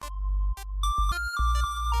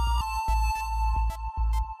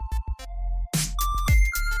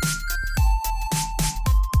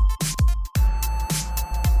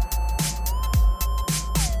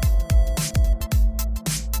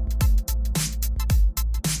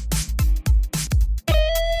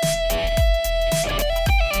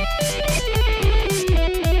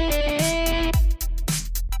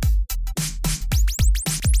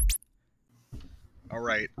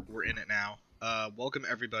welcome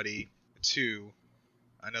everybody to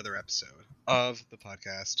another episode of the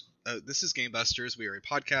podcast. This is Game Busters. We are a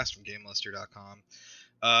podcast from GameLuster.com.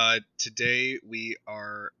 Today we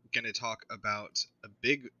are going to talk about a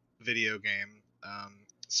big video game,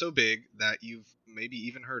 so big that you've maybe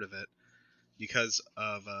even heard of it because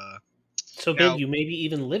of So now big you maybe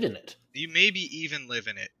even live in it. you maybe even live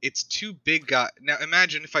in it. It's two big guys. Now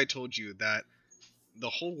imagine if I told you that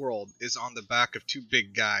the whole world is on the back of two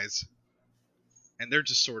big guys and they're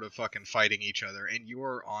just sort of fucking fighting each other, and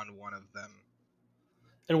you're on one of them.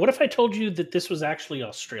 And what if I told you that this was actually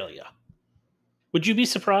Australia? Would you be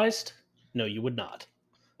surprised? No, you would not.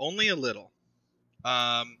 Only a little.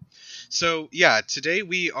 So yeah, today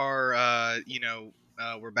we are,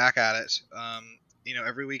 we're back at it.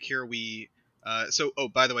 Every week here we,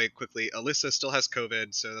 by the way, quickly, Alyssa still has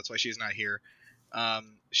COVID, so that's why she's not here.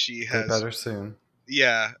 She has. Get better soon.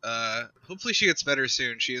 Yeah. Hopefully she gets better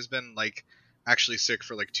soon. She has been actually sick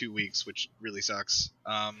for 2 weeks, which really sucks.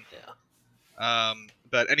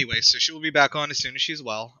 But anyway, so she will be back on as soon as she's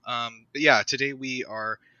well. But yeah, today we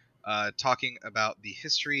are talking about the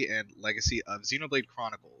history and legacy of Xenoblade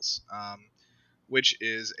Chronicles, which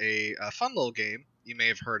is a fun little game you may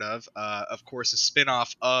have heard of. Of course, a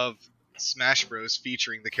spin-off of Smash Bros.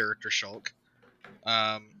 Featuring the character Shulk.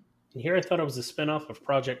 And here I thought it was a spin-off of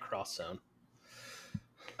Project Cross Zone.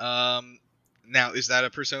 Now, is that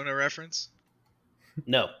a Persona reference?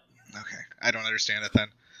 No. Okay, I don't understand it then.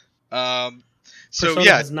 Persona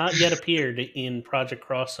has not yet appeared in Project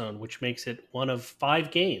Cross Zone, which makes it one of 5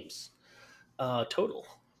 games total.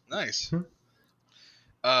 Nice.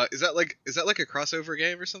 Is that like a crossover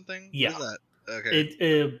game or something? Yeah. What is that? Okay.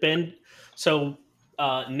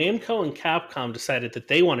 Namco and Capcom decided that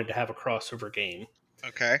they wanted to have a crossover game.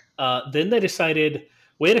 Okay. Then they decided,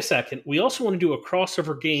 wait a second, we also want to do a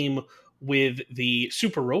crossover game with the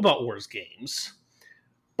Super Robot Wars games,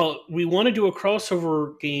 but we want to do a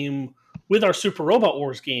crossover game with our Super Robot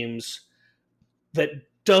Wars games that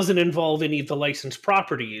doesn't involve any of the licensed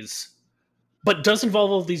properties, but does involve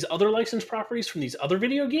all these other licensed properties from these other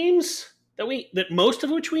video games that most of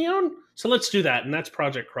which we own. So let's do that, and that's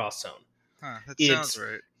Project Cross Zone. Huh, that sounds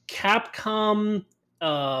right. Capcom,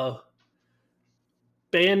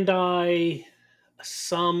 Bandai,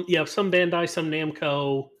 some Bandai, some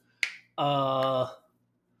Namco.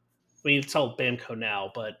 It's all Bamco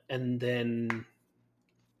now, and then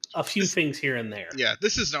a few things here and there. Yeah,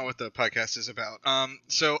 this is not what the podcast is about. I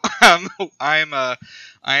am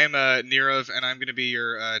Nirav, and I'm going to be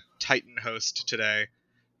your Titan host today.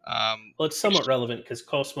 Well, it's somewhat relevant because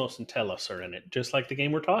Cosmos and Telos are in it, just like the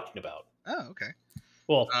game we're talking about. Oh, okay.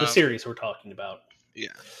 Well, the series we're talking about. Yeah.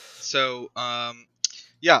 So, I'm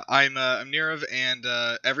Nirav, and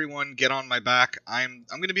everyone get on my back. I'm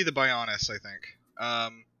going to be the Bionis, I think.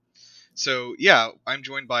 I'm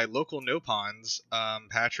joined by local Nopons,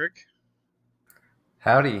 Patrick.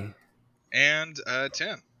 Howdy. And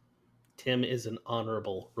Tim. Tim is an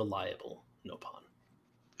honorable, reliable Nopon.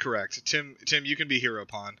 Correct. Tim, you can be Hero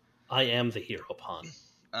Pon. I am the Hero Pon.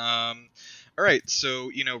 All right,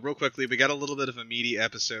 so, real quickly, we got a little bit of a meaty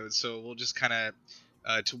episode, so we'll just kind of,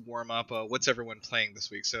 to warm up, what's everyone playing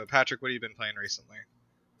this week? So, Patrick, what have you been playing recently?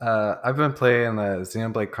 I've been playing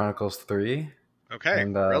Xenoblade Chronicles 3. Okay.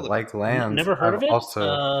 And like Lands, never heard of it?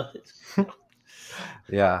 Also,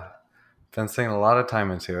 yeah, been sinking a lot of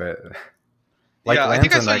time into it. I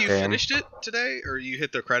think I saw you finished it today, or you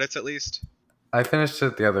hit the credits at least. I finished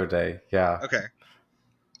it the other day. Yeah. Okay.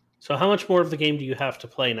 So how much more of the game do you have to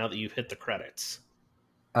play now that you've hit the credits?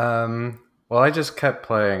 Well, I just kept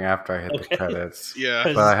playing after I hit the credits. Yeah.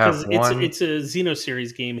 But I have one. It's a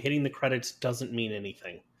Xenoseries game. Hitting the credits doesn't mean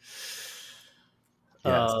anything.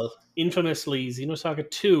 Yes. Infamously, Xenosaga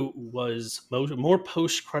 2 was more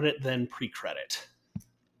post-credit than pre-credit.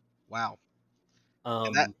 Wow.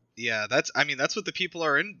 That's what the people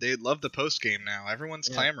are in. They love the post game now. Everyone's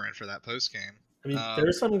clamoring for that post game. I mean, there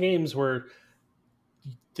are some games where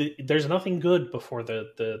there's nothing good before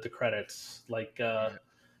the credits, like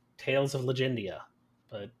Tales of Legendia.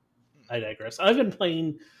 But I digress. I've been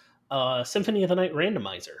playing Symphony of the Night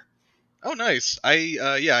Randomizer. Oh, nice.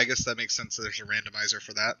 I guess that makes sense. There's a randomizer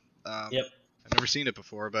for that. Yep. I've never seen it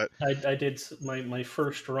before, but I did my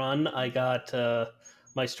first run. I got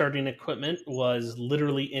my starting equipment was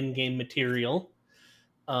literally in-game material.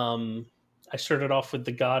 I started off with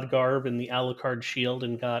the God Garb and the Alucard Shield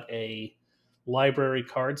and got a library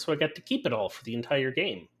card, so I got to keep it all for the entire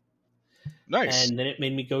game. Nice. And then it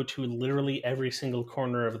made me go to literally every single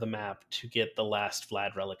corner of the map to get the last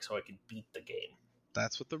Vlad relic so I could beat the game.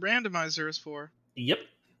 That's what the randomizer is for. Yep.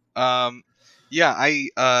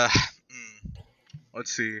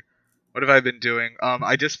 Let's see. What have I been doing?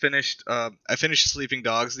 I just finished. I finished Sleeping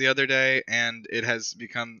Dogs the other day, and it has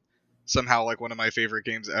become somehow like one of my favorite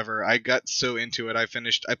games ever. I got so into it. I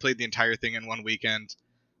played the entire thing in one weekend,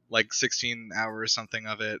 like 16 hours something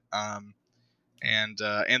of it. And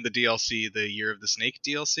the DLC, the Year of the Snake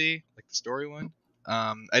DLC, like the story one.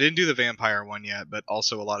 I didn't do the vampire one yet, but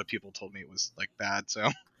also a lot of people told me it was like bad. So,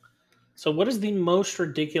 So, what is the most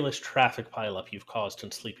ridiculous traffic pileup you've caused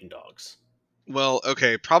in Sleeping Dogs? well,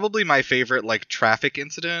 okay, probably my favorite like traffic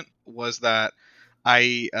incident was that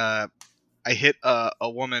I hit a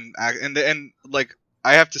woman and like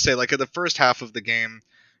I have to say like at the first half of the game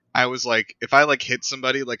I was like if I like hit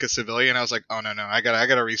somebody like a civilian I was like oh no I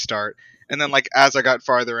gotta restart and then like as I got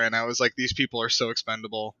farther in I was like these people are so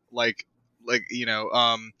expendable like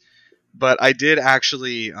but I did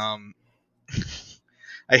actually I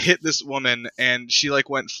hit this woman and she like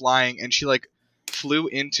went flying and she like flew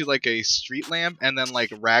into like a street lamp and then like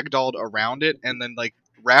ragdolled around it and then like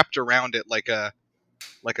wrapped around it like a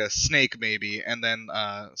snake maybe, and then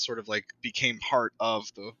sort of like became part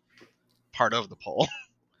of the pole.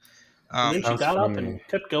 And then she Sounds got up funny. and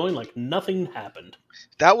kept going like nothing happened.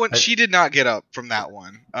 That one I- she did not get up from that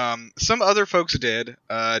one. Some other folks did,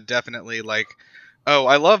 definitely. Like, oh,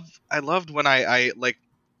 I loved when I like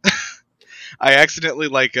I accidentally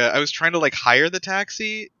like I was trying to like hire the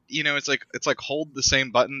taxi. You know, it's like hold the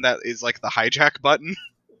same button that is like the hijack button.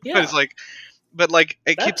 Yeah, But it's like, but like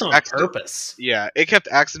it that's keeps on accident. purpose. Yeah, it kept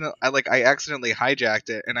accident. I accidentally hijacked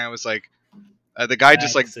it, and I was like, the guy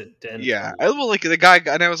just like Accidental. yeah, I well, like the guy,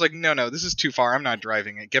 and I was like, no, this is too far. I'm not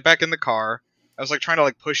driving it. Get back in the car. I was like trying to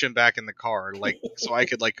like push him back in the car, like so I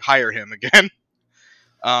could like hire him again.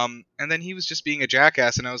 And then he was just being a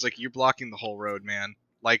jackass, and I was like, you're blocking the whole road, man.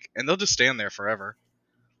 Like, and they'll just stand there forever.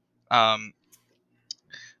 Um,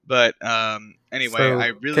 but anyway, So,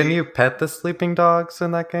 I can really you pet the sleeping dogs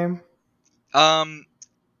in that game?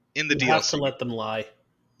 In the You have to DLC, let them lie.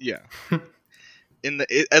 yeah,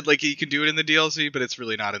 like you can do it in the DLC, but it's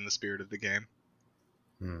really not in the spirit of the game.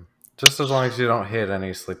 Hmm. Just as long as you don't hit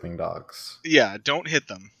any sleeping dogs. Yeah, don't hit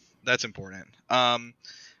them. That's important.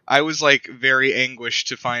 I was like very anguished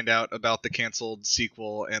to find out about the canceled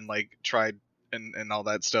sequel and like tried and all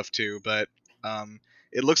that stuff too, but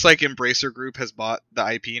it looks like Embracer Group has bought the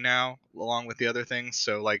IP now along with the other things,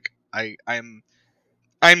 so like I'm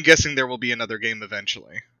guessing there will be another game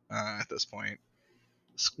eventually at this point.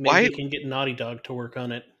 Maybe Why they can get Naughty Dog to work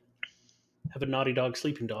on it. Have a Naughty Dog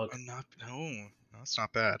sleeping dog. not no, that's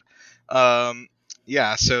not bad.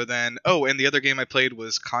 Yeah, so then and the other game I played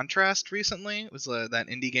was Contrast recently. It was that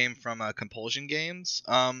indie game from Compulsion Games.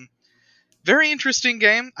 Very interesting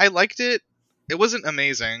game. I liked it. It wasn't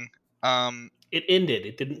amazing. It ended.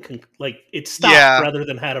 It didn't it stopped Yeah, rather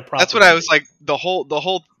than had a proper. that's what I was ending.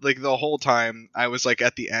 like the whole time. I was like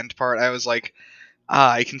at the end part. I was like,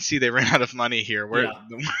 I can see they ran out of money here. Where'd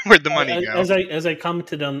the money go? As I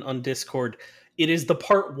commented on Discord, it is the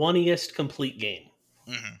part one-iest complete game.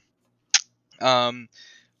 Mm-hmm.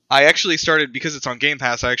 I actually started because it's on Game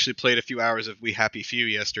Pass. I actually played a few hours of We Happy Few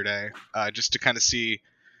yesterday, just to kind of see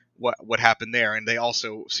what happened there, and they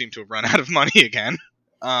also seem to have run out of money again.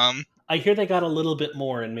 I hear they got a little bit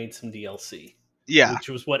more and made some DLC. Yeah, which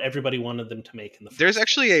was what everybody wanted them to make in the first there's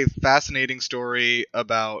actually a fascinating story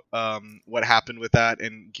about what happened with that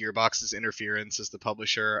and Gearbox's interference as the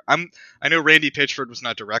publisher. I know Randy Pitchford was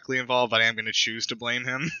not directly involved, but I am going to choose to blame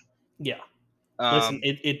him. Yeah. Listen,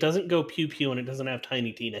 it doesn't go pew pew and it doesn't have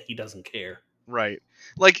Tiny Tina. He doesn't care. Right.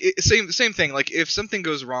 Like same thing. Like if something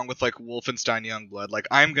goes wrong with like Wolfenstein Youngblood, like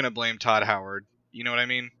I'm gonna blame Todd Howard. You know what I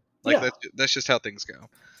mean? Like Yeah. that's just how things go.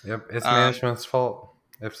 Yep, it's management's fault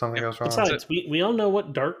if something Yep. goes wrong. Besides, we all know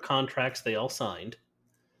what dark contracts they all signed.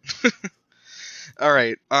 All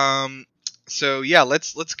right. So yeah,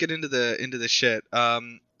 let's get into the shit.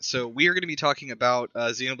 So we are going to be talking about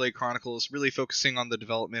Xenoblade Chronicles, really focusing on the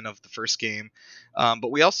development of the first game. But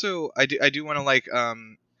we also I do want to like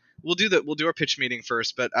we'll do our pitch meeting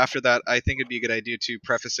first, but after that I think it'd be a good idea to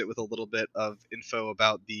preface it with a little bit of info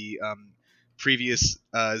about the previous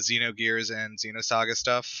Xenogears and Xenosaga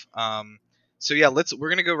stuff. So yeah, we're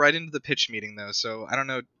going to go right into the pitch meeting though. So I don't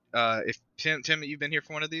know if Tim, you've been here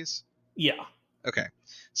for one of these? Yeah. Okay.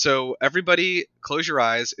 So everybody close your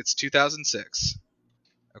eyes. It's 2006.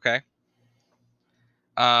 Okay?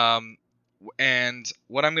 And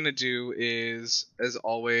what I'm going to do is, as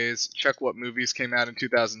always, check what movies came out in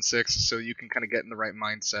 2006 so you can kind of get in the right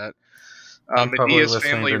mindset. I'm probably Medea's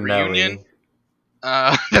listening Family to Reunion.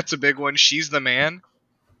 Nelly. That's a big one. She's the Man.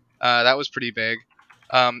 That was pretty big.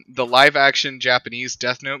 The live-action Japanese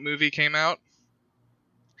Death Note movie came out.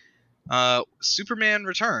 Superman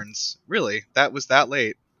Returns. Really? That was that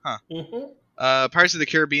late. Pirates of the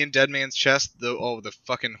Caribbean, Dead Man's Chest, the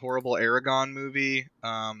fucking horrible Aragon movie,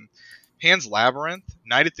 Pan's Labyrinth,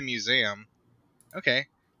 Night at the Museum. Okay,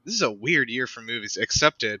 this is a weird year for movies.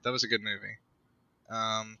 Accepted, that was a good movie.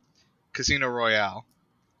 Casino Royale.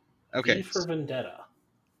 Okay, V for Vendetta.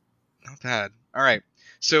 not bad. All right,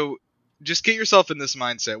 so just get yourself in this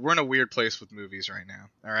mindset. We're in a weird place with movies right now.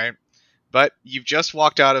 All right, but you've just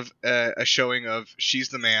walked out of a showing of She's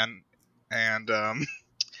the Man, and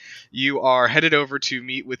you are headed over to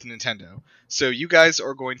meet with Nintendo. So you guys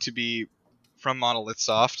are going to be from Monolith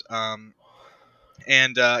Soft, and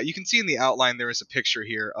you can see in the outline there is a picture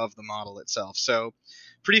here of the model itself. So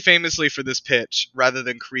pretty famously for this pitch, rather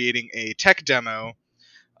than creating a tech demo,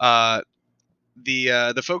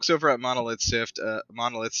 the folks over at Monolith Soft,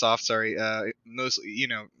 mostly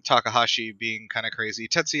Takahashi being kind of crazy.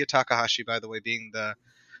 Tetsuya Takahashi, by the way, being the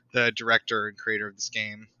director and creator of this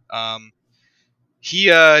game. He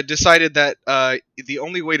decided that the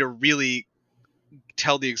only way to really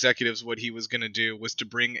tell the executives what he was going to do was to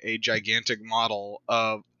bring a gigantic model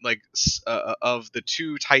of of the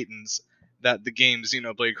two titans that the game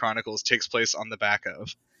Xenoblade Chronicles takes place on the back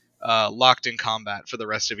of, locked in combat for the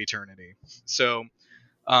rest of eternity. So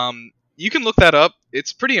you can look that up.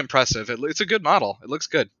 It's pretty impressive. It's a good model. It looks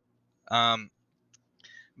good.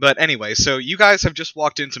 But anyway, so you guys have just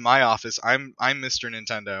walked into my office. I'm Mr.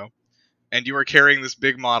 Nintendo. And you are carrying this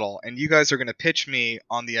big model, and you guys are going to pitch me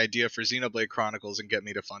on the idea for Xenoblade Chronicles and get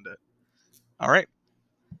me to fund it. All right,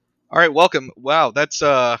 welcome. Wow, is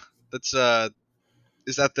that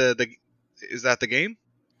the game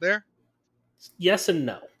there? Yes and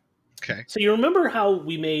no. Okay. So you remember how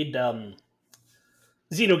we made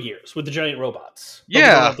Xenogears with the giant robots? But Yeah.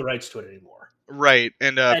 we don't have the rights to it anymore. Right,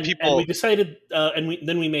 and people. And we decided,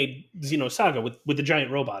 then we made Xenosaga with the giant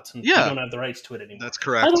robots, and we don't have the rights to it anymore. That's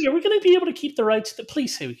correct. By the way, are we going to be able to keep the rights to?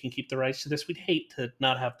 Please say we can keep the rights to this. We'd hate to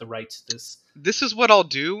not have the rights to this. This is what I'll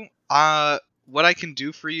do. What I can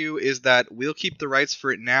do for you is that we'll keep the rights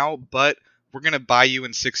for it now, but we're going to buy you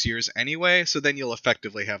in 6 years anyway, so then you'll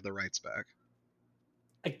effectively have the rights back.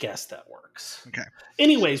 I guess that works. Okay.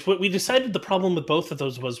 Anyways, what we decided the problem with both of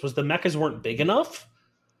those was the mechas weren't big enough.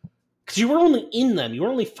 Because you were only in them, you were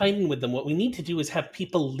only fighting with them. What we need to do is have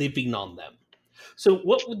people living on them. So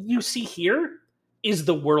what you see here is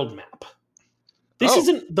the world map. This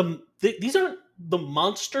isn't these aren't the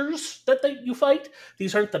monsters that you fight.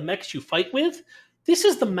 These aren't the mechs you fight with. This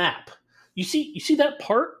is the map. You see that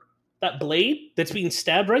part, that blade that's being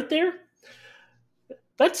stabbed right there?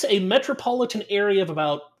 That's a metropolitan area of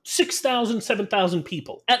about 6,000, 7,000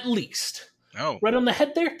 people, at least. Oh. Right on the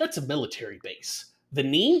head there, that's a military base. The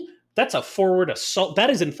knee, that's a forward assault. That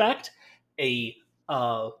is, in fact,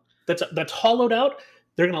 that's hollowed out.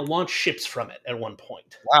 They're going to launch ships from it at one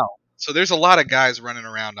point. Wow. So there's a lot of guys running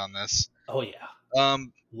around on this. Oh yeah. A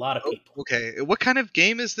A lot of people. Okay. What kind of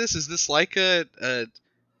game is this? Is this like a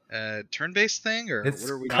turn-based thing, or It's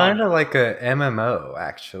what are we? kind of like a MMO,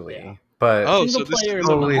 actually. Yeah. But Oh, Single so this player is and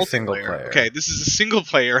totally multiplayer. single player. Okay, this is a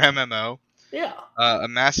single-player MMO. Yeah. A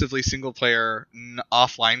massively single-player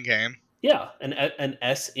offline game. Yeah. An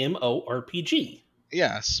SMORPG.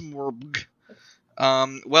 Yeah, Smorg.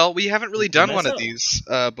 Well, we haven't really done one of these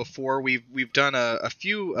before. We've done a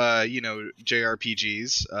few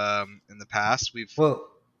JRPGs in the past. Well,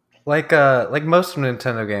 like most of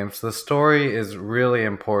Nintendo games, the story is really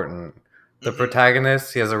important. The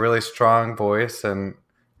protagonist, he has a really strong voice, and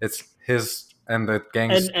it's his and the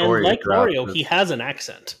gang's story. And like Mario, he has an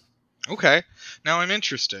accent. Okay, now I'm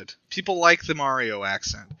interested. People like the Mario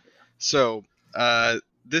accent. So, is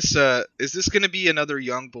this going to be another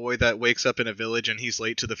young boy that wakes up in a village and he's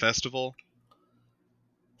late to the festival?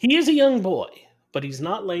 He is a young boy, but he's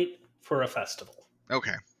not late for a festival.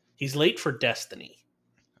 Okay. He's late for Destiny.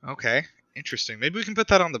 Okay, interesting. Maybe we can put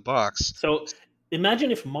that on the box. So imagine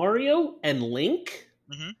if Mario and Link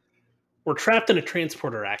were trapped in a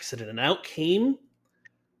transporter accident, and out came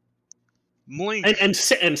Link and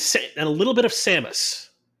a little bit of Samus,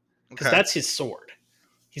 because that's his sword.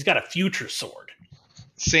 He's got a future sword.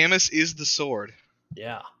 Samus is the sword.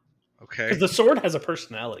 Yeah. Okay. Because the sword has a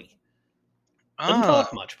personality. Doesn't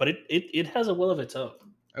talk much, but it has a will of its own.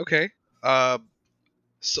 Okay.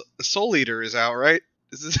 Soul Eater is out, right?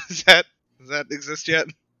 Does that exist yet?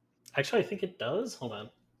 Actually, I think it does. Hold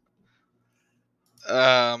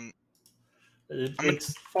on.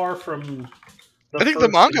 It's far from. I think the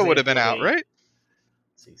manga would have been out, right?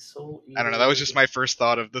 Let's see, Soul Eater. I don't know. That was just my first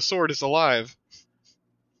thought of the sword is alive.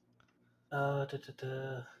 Yeah,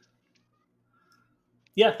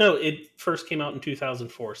 no, it first came out in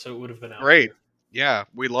 2004, so it would have been out. Great. Yeah,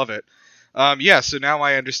 we love it. Yeah. So now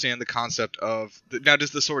I understand the concept of. Now,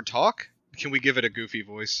 does the sword talk? Can we give it a goofy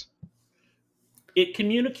voice? It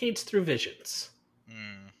communicates through visions.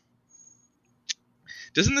 Hmm.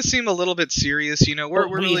 Doesn't this seem a little bit serious? You know, we're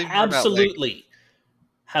But we really more about like. absolutely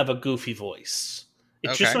have a goofy voice.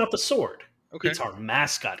 It's Okay. just not the sword. Okay. It's our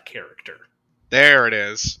mascot character. There it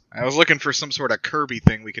is. I was looking for some sort of Kirby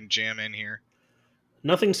thing we can jam in here.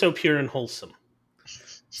 Nothing so pure and wholesome.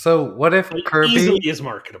 So what if But Kirby easily is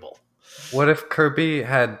marketable. What if Kirby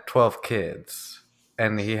had 12 kids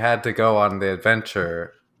and he had to go on the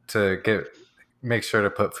adventure to make sure to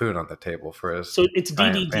put food on the table for his So it's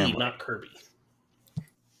giant DDD, family? not Kirby.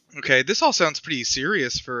 Okay, this all sounds pretty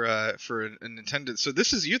serious for a Nintendo. So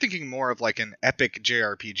this is, you're thinking more of like an epic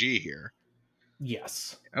JRPG here.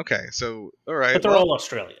 Yes. Okay, so all right. But they're all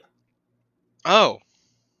Australian. Oh.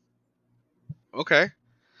 Okay.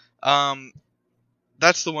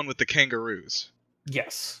 That's the one with the kangaroos.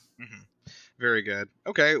 Yes. Mm-hmm. Very good.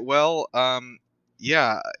 Okay, well,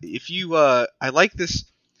 yeah. If you, I like this.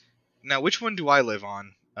 Now, which one do I live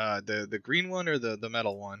on? The green one or the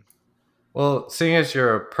metal one? Well, seeing as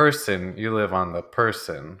you're a person, you live on the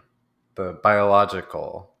person, the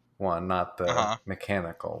biological one, not the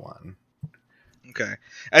mechanical one. Okay.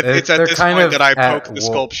 It's at this point that I poke the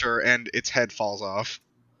sculpture and its head falls off.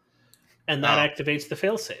 And that activates the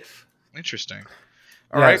failsafe. Interesting.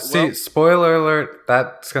 All right. See, spoiler alert,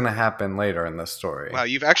 that's going to happen later in the story. Wow,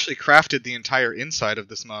 you've actually crafted the entire inside of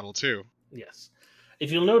this model, too. Yes.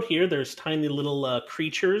 If you'll note here, there's tiny little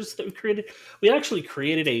creatures that we created. We actually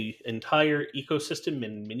created an entire ecosystem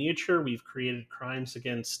in miniature. We've created crimes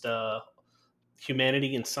against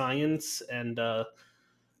humanity and science, and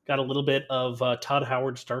got a little bit of Todd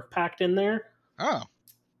Howard's Dark Pact in there. Oh.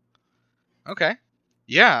 Okay.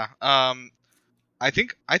 Yeah. I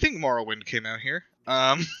think Morrowind came out here.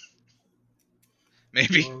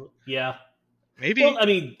 Maybe. Yeah. Maybe. Well, I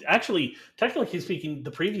mean, actually, technically speaking, the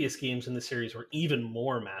previous games in the series were even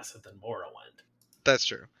more massive than Morrowind. That's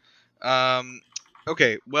true.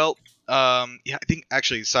 Okay, well, yeah, I think,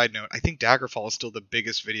 actually, side note, I think Daggerfall is still the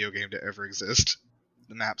biggest video game to ever exist.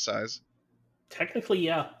 The map size. Technically,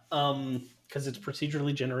 yeah. Because it's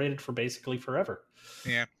procedurally generated for basically forever.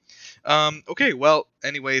 Yeah. Okay, well,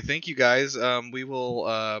 anyway, thank you guys. We will,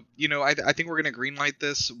 I think we're going to greenlight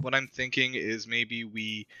this. What I'm thinking is maybe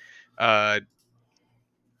we, I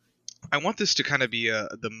want this to kind of be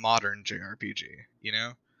the modern JRPG, you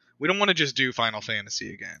know? We don't want to just do Final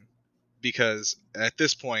Fantasy again, because at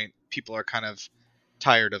this point, people are kind of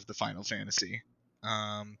tired of the Final Fantasy.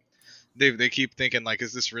 They keep thinking, like,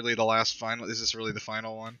 is this really the last final? Is this really the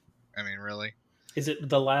final one? I mean, really? Is it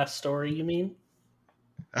the last story, you mean?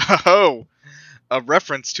 Oh! A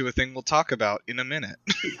reference to a thing we'll talk about in a minute.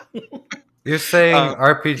 You're saying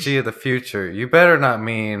RPG of the future. You better not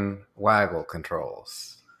mean waggle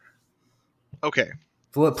controls. Okay.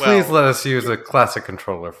 Please let us use a classic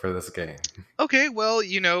controller for this game. Okay, well,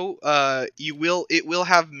 it will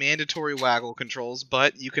have mandatory waggle controls,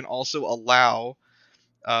 but you can also allow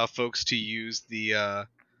folks to use the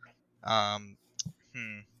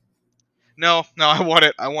No, I want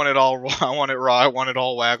it all raw. I want it raw. I want it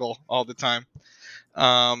all waggle all the time.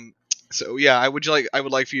 So yeah, I would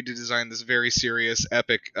like for you to design this very serious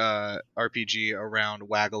epic RPG around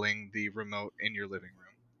waggling the remote in your living room.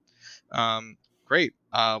 Great.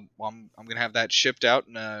 Well, I'm gonna have that shipped out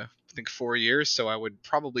in I think 4 years, so I would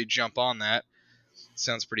probably jump on that.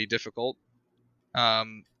 Sounds pretty difficult.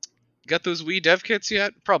 Got those Wii dev kits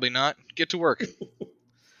yet? Probably not. Get to work.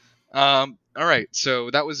 All right. So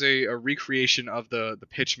that was a recreation of the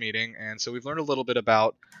pitch meeting, and so we've learned a little bit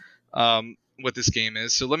about what this game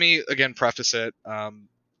is. So let me again preface it.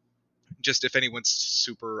 Just if anyone's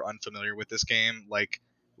super unfamiliar with this game, like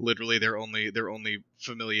literally their only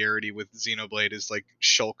familiarity with Xenoblade is like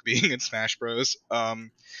Shulk being in Smash Bros.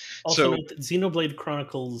 Also, note that Xenoblade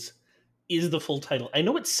Chronicles is the full title. I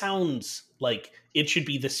know it sounds like it should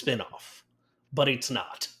be the spin-off, but it's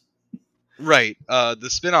not. Right. The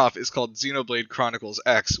spin-off is called Xenoblade Chronicles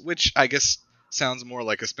X, which I guess sounds more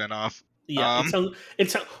like a spin-off. Yeah, it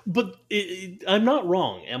sounds, but I'm not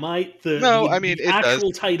wrong, am I? The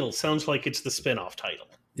actual title sounds like it's the spin-off title.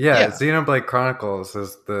 Yeah, Xenoblade Chronicles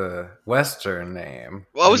is the Western name.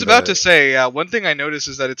 Well, I was about to say, one thing I noticed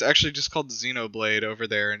is that it's actually just called Xenoblade over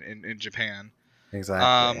there in Japan.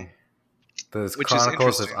 Exactly. The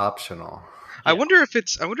Chronicles is optional. I wonder if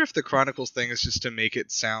the Chronicles thing is just to make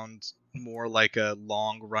it sound more like a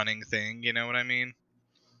long-running thing. You know what I mean?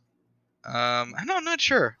 I'm not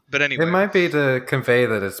sure, but anyway, it might be to convey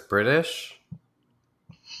that it's British.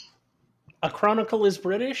 A chronicle is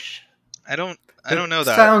British? I don't know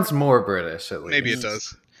that. Sounds more British, at least. Maybe it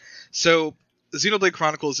does. So Xenoblade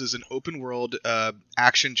Chronicles is an open world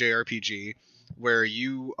action JRPG where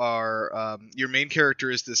you are your main character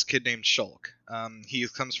is this kid named Shulk. He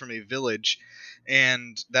comes from a village,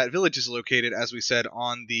 and that village is located, as we said,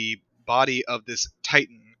 on the body of this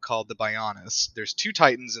titan called the Bionis. There's two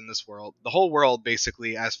titans in this world. The whole world,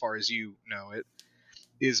 basically, as far as you know it,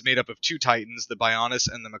 is made up of two titans, the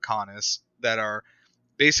Bionis and the Mechonis, that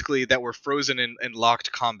were frozen in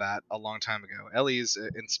locked combat a long time ago. Ellie's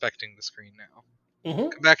inspecting the screen now. Mm-hmm.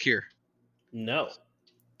 Come back here. No.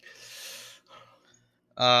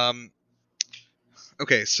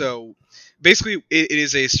 Okay, so basically, it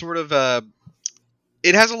is a sort of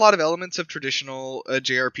it has a lot of elements of traditional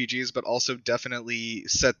JRPGs, but also definitely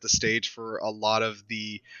set the stage for a lot of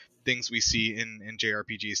the things we see in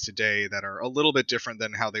JRPGs today that are a little bit different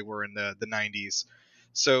than how they were in the 90s.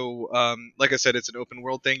 So, like I said, it's an open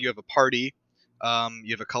world thing. You have a party.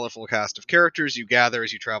 You have a colorful cast of characters you gather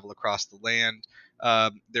as you travel across the land.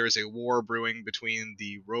 There is a war brewing between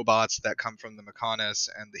the robots that come from the Mechonis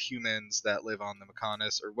and the humans that live on the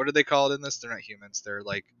Mechonis. Or what are they called in this? They're not humans. They're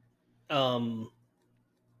like...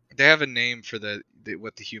 They have a name for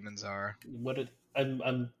what the humans are.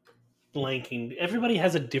 I'm blanking. Everybody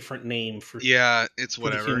has a different name for it's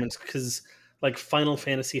whatever. The humans, because like Final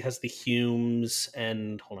Fantasy has the Humes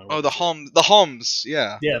and hold on. The Homs,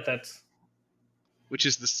 yeah. Yeah, that's which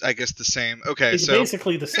is this, I guess, the same. Okay, it's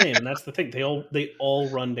basically the same, and that's the thing. They all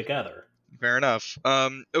run together. Fair enough.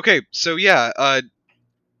 Okay, so yeah,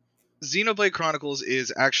 Xenoblade Chronicles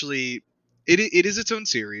is actually it is its own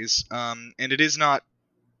series, and it is not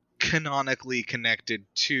canonically connected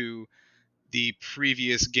to the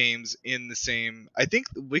previous games in the same... I think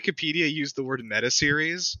Wikipedia used the word meta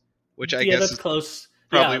series, which I guess that's is close.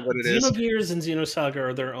 Probably what it is. Xenogears and Xenosaga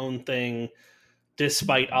are their own thing,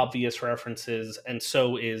 despite obvious references, and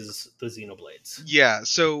so is the Xenoblades. Yeah,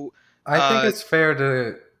 so... I think it's fair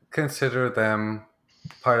to consider them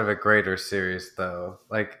part of a greater series, though.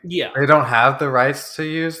 Like, they don't have the rights to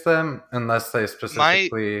use them unless they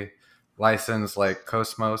specifically license, like,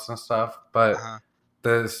 Cosmos and stuff, but...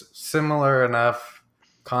 There's similar enough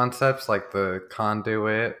concepts like the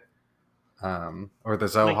Conduit or the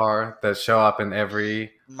Zohar that show up in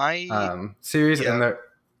every series, and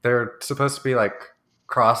they're supposed to be like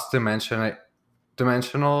cross-dimensional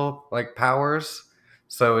like powers.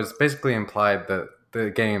 So it's basically implied that the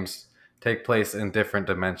games take place in different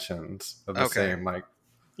dimensions of the same, like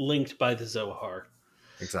linked by the Zohar.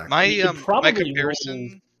 Exactly. My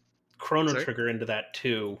comparison, Chrono Trigger into that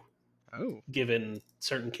too. Oh, given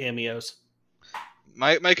certain cameos.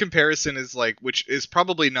 My comparison is like, which is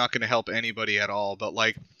probably not going to help anybody at all, but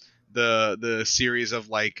like the series of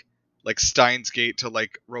like Steins Gate to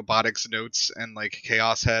like Robotics Notes and like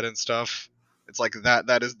Chaos Head and stuff. It's like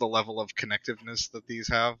that is the level of connectiveness that these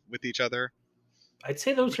have with each other. I'd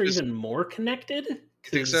say those are even more connected.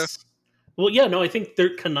 Think so? Well, yeah, no, I think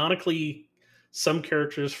they're canonically... Some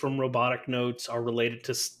characters from Robotic Notes are related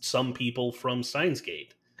to some people from Steins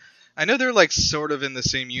Gate. I know they're like sort of in the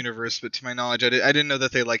same universe, but to my knowledge, I didn't know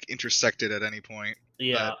that they like intersected at any point.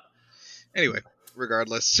 Yeah. But anyway,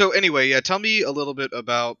 regardless. So anyway, yeah, tell me a little bit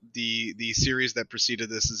about the series that preceded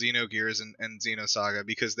this, Xenogears and Xenosaga,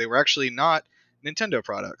 because they were actually not Nintendo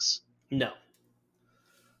products. No.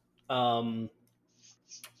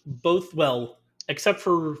 Both, well, except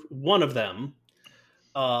for one of them,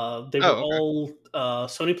 they were all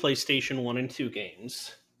Sony PlayStation 1 and 2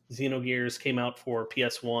 games. Xenogears came out for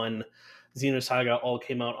PS1. Xenosaga all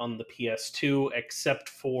came out on the PS2, except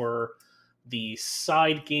for the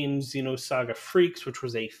side game Xenosaga Freaks, which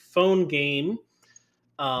was a phone game,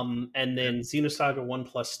 and then Xenosaga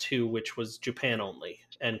 1+2, which was Japan only,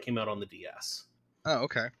 and came out on the DS. Oh,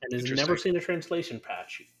 okay. And has never seen a translation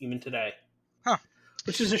patch, even today. Huh.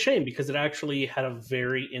 Which is a shame, because it actually had a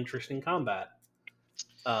very interesting combat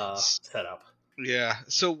setup. Yeah.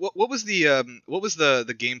 So what was the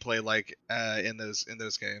gameplay like in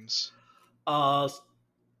those games?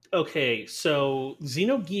 Okay, so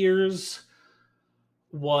Xenogears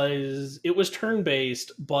was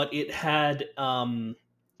turn-based, but it had an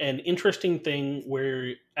interesting thing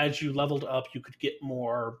where as you leveled up, you could get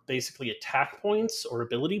more basically attack points or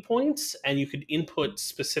ability points, and you could input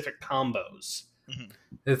specific combos. Mm-hmm.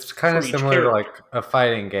 It's kind of similar to like a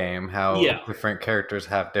fighting game, how different characters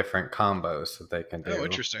have different combos that they can do. Oh,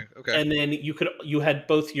 interesting. Okay. And then you had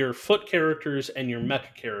both your foot characters and your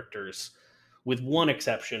mecha characters, with one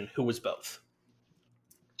exception, who was both.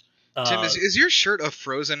 Tim, is your shirt a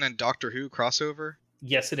Frozen and Doctor Who crossover?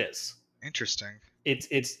 Yes, it is. Interesting.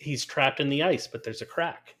 He's trapped in the ice, but there's a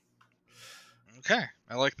crack. Okay,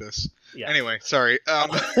 I like this. Yeah. Anyway, sorry.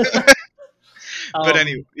 But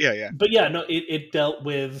anyway, yeah. But yeah, no, it dealt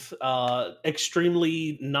with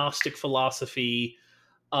extremely Gnostic philosophy.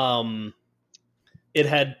 It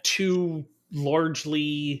had two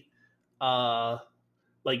largely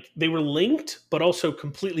like they were linked, but also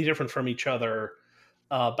completely different from each other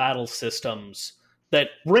battle systems that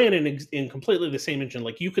ran in completely the same engine.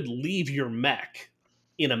 Like you could leave your mech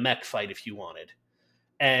in a mech fight if you wanted.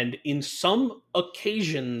 And in some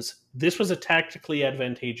occasions, this was a tactically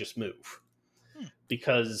advantageous move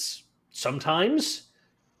because sometimes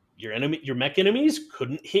your mech enemies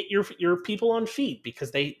couldn't hit your people on feet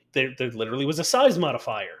because there literally was a size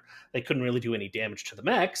modifier. They couldn't really do any damage to the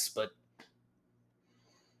mechs, but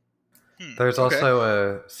there's also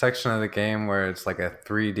a section of the game where it's like a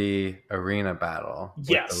 3D arena battle with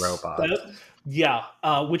the robots.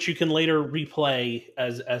 Which you can later replay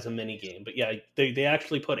as a mini game. But yeah, they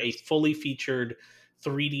actually put a fully featured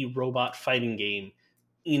 3D robot fighting game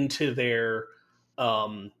into their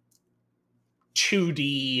 2D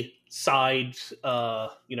side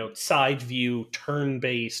view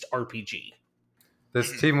turn-based RPG.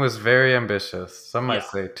 This team was very ambitious. Some might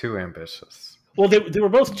say too ambitious. Well, they were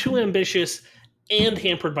both too ambitious and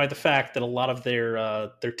hampered by the fact that a lot of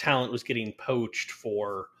their talent was getting poached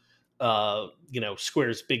for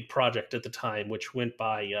Square's big project at the time, which went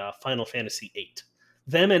by Final Fantasy VIII.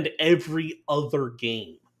 Them and every other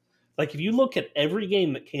game. Like if you look at every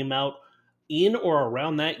game that came out in or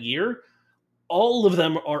around that year, all of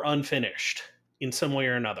them are unfinished in some way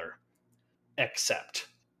or another, except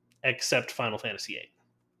Final Fantasy VIII.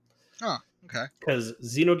 Oh, okay. Because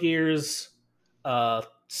Xenogears,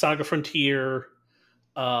 Saga Frontier,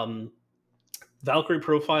 Valkyrie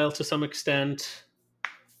Profile to some extent,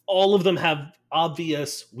 all of them have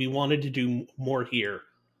obvious, we wanted to do more here,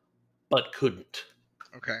 but couldn't.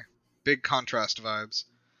 Okay. Big contrast vibes.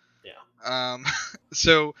 Yeah.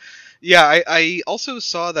 So, yeah, I also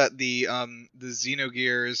saw that the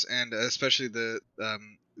Xenogears and especially the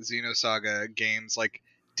Xenosaga games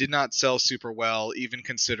did not sell super well, even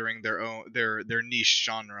considering their niche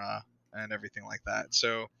genre and everything like that.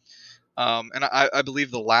 So, and I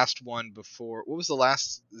believe the last one before, what was the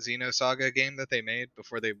last Xenosaga game that they made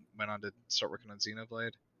before they went on to start working on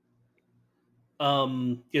Xenoblade?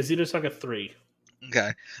 Xenosaga 3.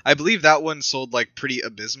 Okay, I believe that one sold pretty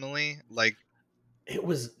abysmally. It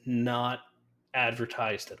was not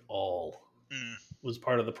advertised at all. Was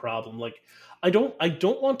part of the problem. I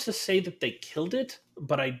don't want to say that they killed it,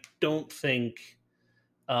 but I don't think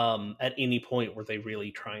at any point were they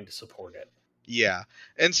really trying to support it. Yeah,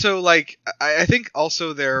 and so I think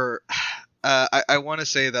also there, I want to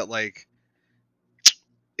say that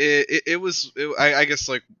I guess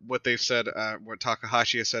what they've said, what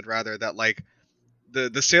Takahashi has said rather, that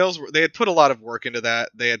the sales they had put a lot of work into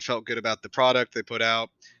that. They had felt good about the product they put out,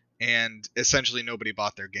 and essentially nobody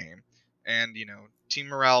bought their game. And team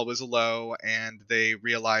morale was low, and they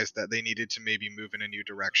realized that they needed to maybe move in a new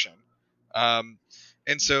direction. And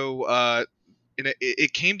so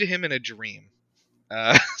it came to him in a dream.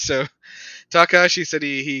 So Takahashi said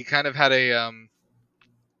he kind of had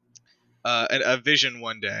a vision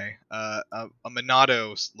one day, a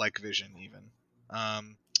Minato-like vision even,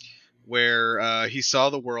 where he saw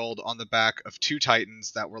the world on the back of two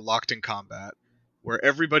titans that were locked in combat, where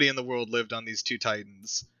everybody in the world lived on these two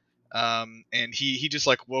titans. And he just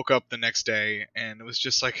woke up the next day and it was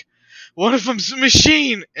just one of them's a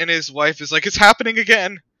machine, and his wife is it's happening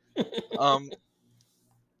again.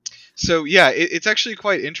 So yeah, it's actually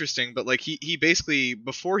quite interesting. But he basically,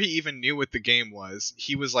 before he even knew what the game was,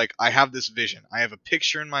 he was I have this vision. I have a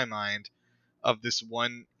picture in my mind of this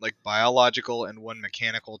one biological and one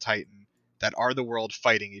mechanical titan that are the world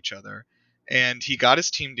fighting each other. And he got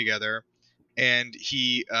his team together, and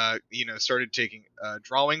he started taking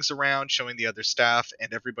drawings around, showing the other staff,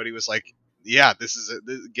 and everybody was yeah, this is it.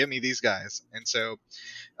 Give me these guys. And so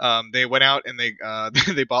they went out and they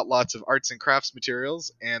they bought lots of arts and crafts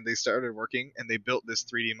materials, and they started working, and they built this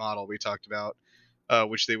 3D model we talked about,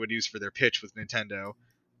 which they would use for their pitch with Nintendo.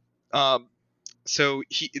 So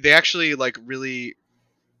they actually really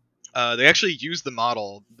they actually used the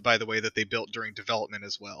model, by the way, that they built during development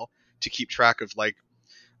as well, to keep track of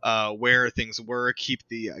where things were, keep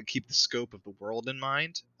the scope of the world in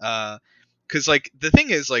mind. Because the thing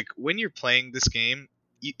is, when you're playing this game,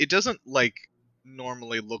 it doesn't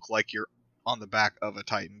normally look like you're on the back of a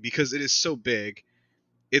Titan, because it is so big.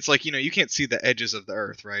 It's you can't see the edges of the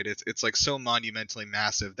earth, right? It's so monumentally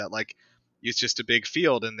massive that it's just a big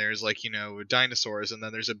field, and there's dinosaurs, and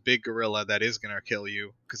then there's a big gorilla that is gonna kill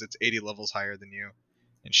you because it's 80 levels higher than you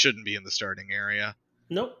and shouldn't be in the starting area.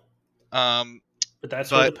 Nope. But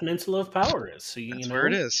that's where the Peninsula of Power is. So that's where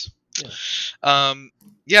it is.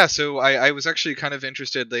 Yeah, so I was actually kind of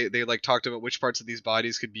interested. They like talked about which parts of these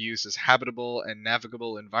bodies could be used as habitable and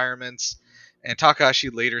navigable environments. And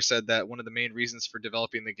Takahashi later said that one of the main reasons for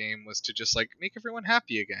developing the game was to just like make everyone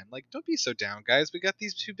happy again. Like, don't be so down, guys. We got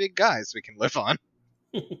these two big guys we can live on.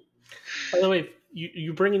 By the way,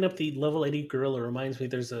 you bringing up the level 80 gorilla reminds me.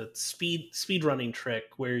 There's a speed running trick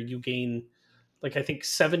where you gain, like I think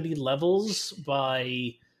 70 levels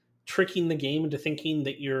by tricking the game into thinking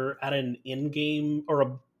that you're at an in-game or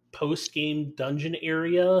a post-game dungeon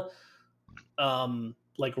area,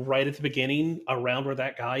 like right at the beginning around where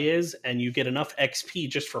that guy is, and you get enough XP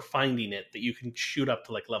just for finding it that you can shoot up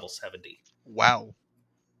to like level 70. Wow,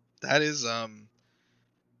 that is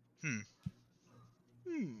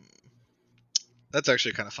That's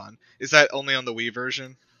actually kind of fun. Is that only on the Wii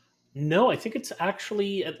version? No, I think it's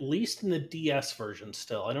actually at least in the DS version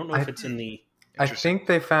still. I don't know if it's in the... I think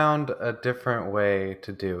they found a different way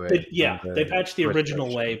to do it. They patched the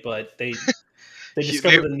original way, but they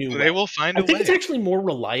discovered a new way. They will find a way. I think it's actually more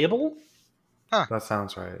reliable. Huh. That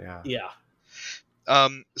sounds right, yeah. Yeah.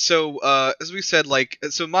 So as we said,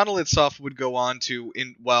 so Monolith Soft would go on to,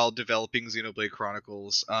 while developing Xenoblade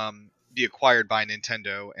Chronicles, be acquired by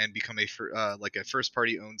Nintendo and become a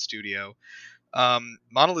first-party owned studio.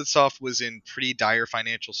 Monolith Soft was in pretty dire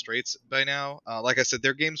financial straits by now. Like I said,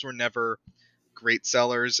 their games were never great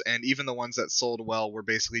sellers, and even the ones that sold well were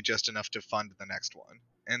basically just enough to fund the next one.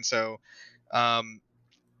 And so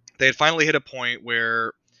they had finally hit a point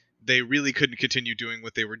where they really couldn't continue doing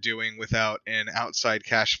what they were doing without an outside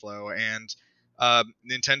cash flow. And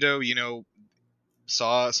Nintendo,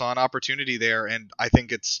 saw an opportunity there, and I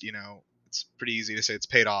think it's pretty easy to say it's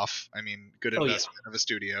paid off. I mean, good investment of a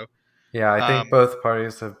studio. Yeah, I think both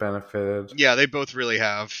parties have benefited. Yeah, they both really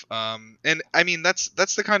have. And I mean, that's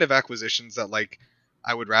the kind of acquisitions that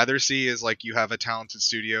I would rather see, is you have a talented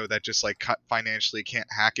studio that just financially can't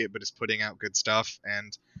hack it, but is putting out good stuff,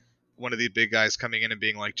 and one of the big guys coming in and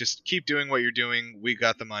being like, just keep doing what you're doing. We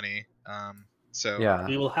got the money. So yeah,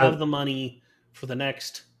 we will have the money for the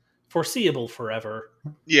next foreseeable forever.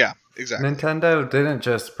 Yeah, exactly. Nintendo didn't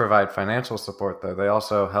just provide financial support, though. They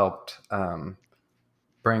also helped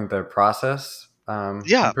bring their process,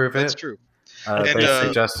 improve that's it. True. They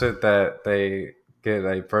suggested that they get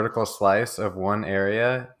a vertical slice of one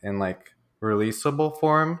area in releasable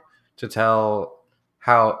form to tell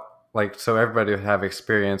how, so everybody would have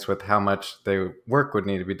experience with how much work would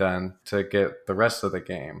need to be done to get the rest of the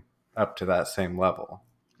game up to that same level.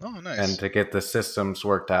 Oh, nice. And to get the systems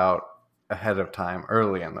worked out ahead of time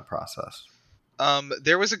early in the process.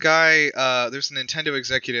 There was a guy, there's a Nintendo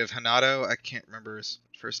executive, Hanato, I can't remember his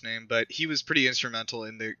first name, but he was pretty instrumental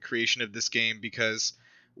in the creation of this game, because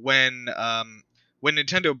when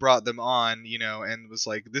Nintendo brought them on, and was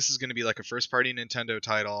like, this is going to be a first-party Nintendo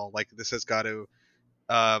title, this has got to,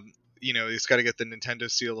 it's got to get the Nintendo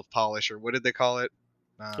seal of polish, or what did they call it?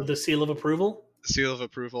 The seal of approval? The seal of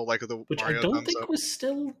approval, the which Mario I don't thumbs think up. Was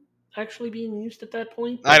still actually being used at that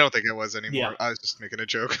point. I don't think it was anymore. Yeah. I was just making a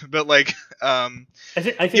joke, but I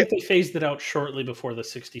think they phased it out shortly before the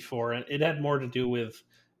 64, and it had more to do with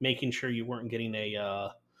making sure you weren't getting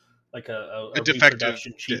a defective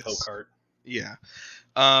cheapo cart. Yeah.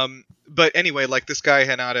 But anyway, this guy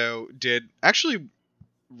Hanato did actually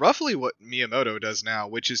roughly what Miyamoto does now,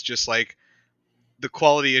 which is just the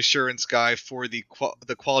quality assurance guy for the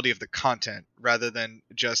quality of the content, rather than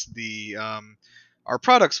just the our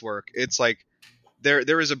products work. It's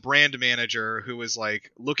there is a brand manager who is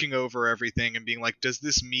looking over everything and being like, does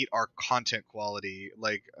this meet our content quality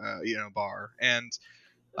bar? And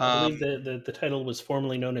I believe the title was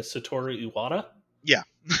formerly known as Satoru Iwata. Yeah.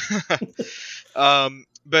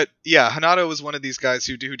 But yeah, Hanato was one of these guys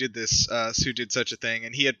who did this, who did such a thing,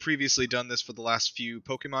 and he had previously done this for the last few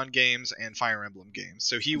Pokemon games and Fire Emblem games.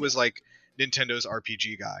 So he was Nintendo's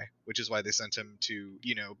RPG guy, which is why they sent him to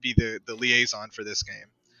be the liaison for this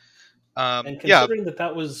game. And considering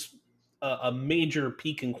that was a major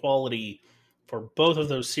peak in quality for both of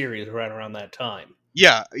those series right around that time.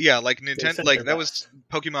 Yeah, Nintendo, that was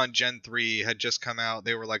Pokemon Gen 3 had just come out.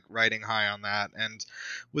 They were riding high on that, and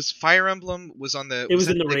was Fire Emblem was on the in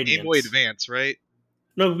the Game Boy Advance, right?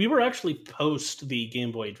 No, we were actually post the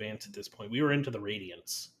Game Boy Advance at this point. We were into the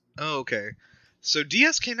Radiance. Oh, okay. So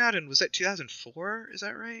DS came out and was that 2004? Is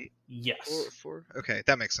that right? Yes. Four? Okay,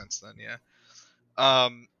 that makes sense then. Yeah.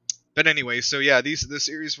 But anyway, so yeah, the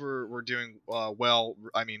series were doing well.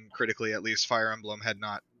 I mean, critically at least. Fire Emblem had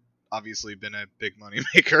not obviously been a big money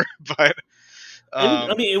maker, but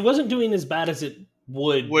it wasn't doing as bad as it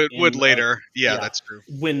would later. Yeah, that's true.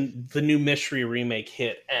 When the new Mystery remake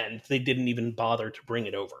hit, and they didn't even bother to bring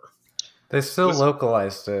it over. They still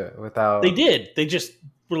localized it without. They did. They just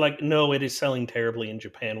were like, no, it is selling terribly in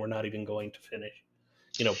Japan. We're not even going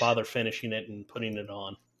to bother finishing it and putting it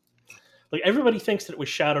on. Like, everybody thinks that it was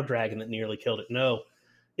Shadow Dragon that nearly killed it. No,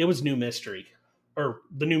 it was New Mystery, or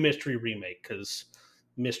the New Mystery remake, because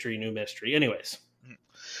New Mystery. Anyways.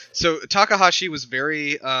 So Takahashi was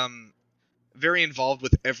very very involved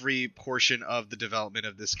with every portion of the development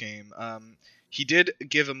of this game. He did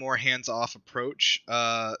give a more hands-off approach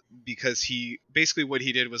because what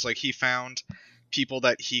he did was like he found people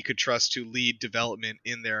that he could trust to lead development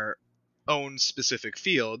in their own specific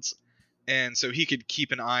fields, and so he could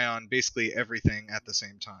keep an eye on basically everything at the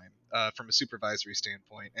same time from a supervisory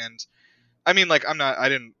standpoint. And I mean, like, I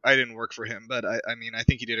didn't work for him, but I mean, I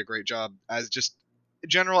think he did a great job as just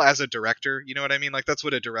general as a director. You know what I mean? Like, that's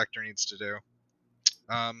what a director needs to do.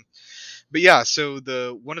 But yeah, so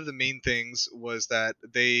one of the main things was that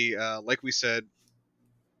they, like we said,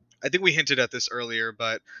 I think we hinted at this earlier,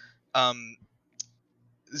 but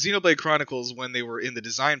Xenoblade Chronicles, when they were in the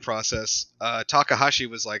design process, Takahashi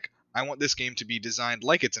was like, I want this game to be designed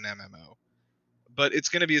like it's an MMO, but it's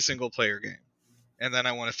going to be a single player game, and then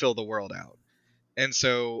I want to fill the world out. And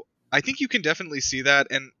so I think you can definitely see that,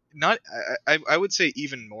 and I would say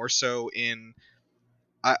even more so in.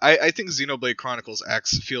 I think Xenoblade Chronicles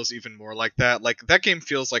X feels even more like that. Like, that game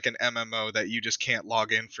feels like an MMO that you just can't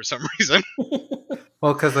log in for some reason.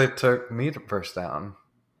 Well, because they took Miiverse down.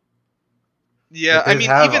 Yeah, I mean,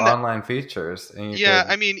 even online features. And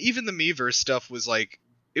I mean, even the Miiverse stuff was like,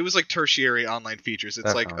 it was like tertiary online features.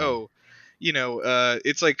 It's definitely. Like, oh,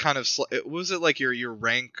 it's like kind of, was it like your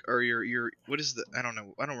rank or your what is the, I don't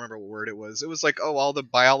know, I don't remember what word it was. It was like, oh, all the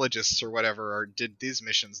biologists or whatever did these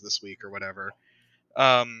missions this week or whatever.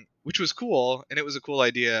 Which was cool, and it was a cool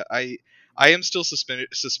idea. I am still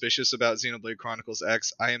suspicious about Xenoblade Chronicles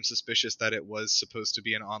X. I am suspicious that it was supposed to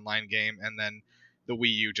be an online game, and then the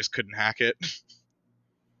Wii U just couldn't hack it.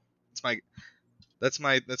 That's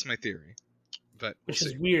my theory. But which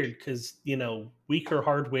is weird because weaker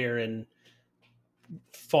hardware and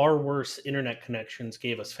far worse internet connections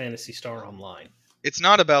gave us Phantasy Star Online. It's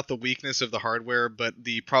not about the weakness of the hardware, but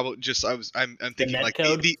the problem. I'm thinking like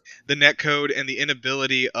the net code and the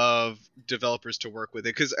inability of developers to work with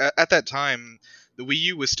it. Because at that time, the Wii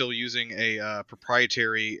U was still using a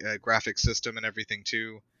proprietary graphics system and everything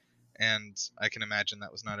too, and I can imagine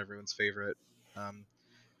that was not everyone's favorite.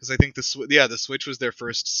 Because I think the Switch was their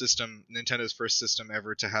first system, Nintendo's first system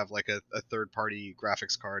ever to have like a third-party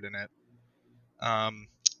graphics card in it.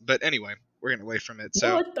 But anyway. We're getting away from it.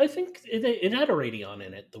 So no, I think it had a Radeon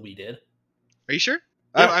in it. The Wii did. Are you sure?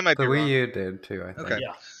 Yeah. I might be wrong. The Wii U did too, I think. Okay.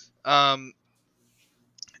 Yeah.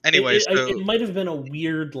 Anyway, it might have been a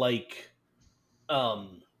weird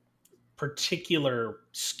particular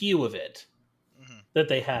SKU of it that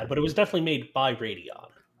they had, but it was definitely made by Radeon.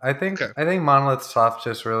 I think Monolith Soft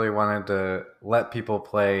just really wanted to let people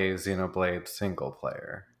play Xenoblade single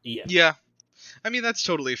player. Yeah. Yeah. I mean, that's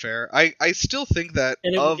totally fair. I still think that...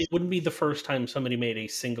 And it wouldn't be the first time somebody made a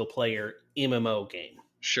single-player MMO game.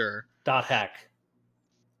 Sure. .hack.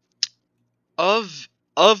 Of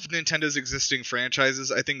Nintendo's existing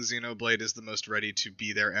franchises, I think Xenoblade is the most ready to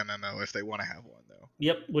be their MMO if they want to have one, though.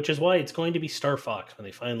 Yep, which is why it's going to be Star Fox when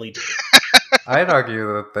they finally do. I'd argue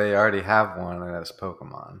that they already have one, and it's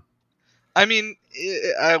Pokemon. I mean,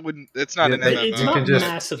 I wouldn't... It's not an MMO. You can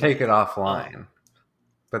just take it offline.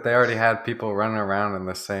 But they already had people running around in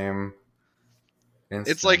the same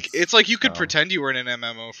instance. It's like you could pretend you were in an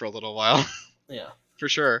MMO for a little while. Yeah. For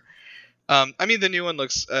sure. I mean, the new one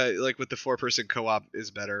looks like with the 4-person co-op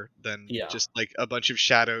is better than just like a bunch of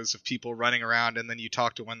shadows of people running around, and then you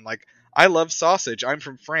talk to one like, I love sausage, I'm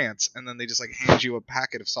from France, and then they just like hand you a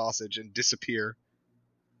packet of sausage and disappear.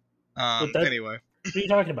 Anyway. What are you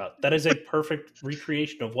talking about? That is a perfect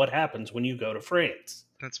recreation of what happens when you go to France.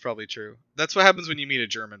 That's probably true. That's what happens when you meet a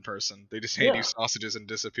German person. They just hand you sausages and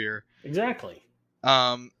disappear. Exactly.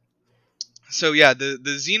 So yeah, the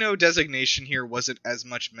Xeno designation here wasn't as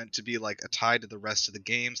much meant to be like a tie to the rest of the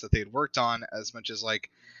games that they had worked on, as much as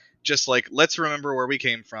like, just like, let's remember where we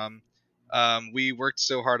came from. We worked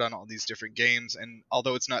so hard on all these different games, and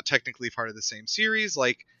although it's not technically part of the same series,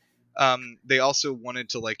 like, they also wanted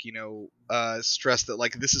to like, stress that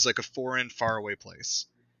like this is like a foreign, faraway place.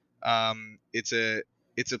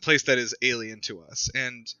 It's a place that is alien to us,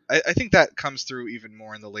 and I think that comes through even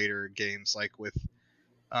more in the later games, like with,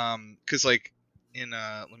 because like in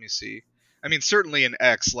let me see, I mean certainly in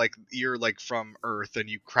X, like you're like from Earth and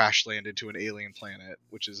you crash land into an alien planet,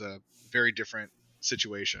 which is a very different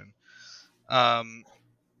situation.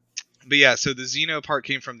 But yeah, so the Xeno part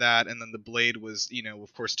came from that, and then the Blade was,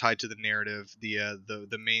 of course tied to the narrative.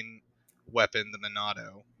 The main weapon, the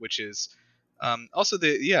Monado, which is also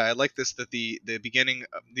I like this that the beginning,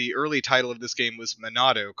 the early title of this game was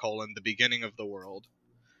Monado: the beginning of the world.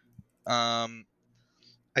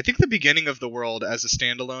 I think the beginning of the world as a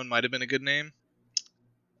standalone might have been a good name.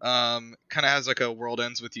 Kind of has like a world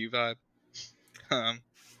ends with you vibe. I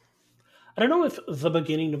don't know if the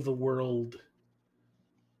beginning of the world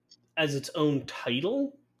as its own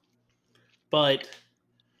title, but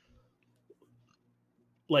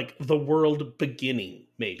like the world beginning,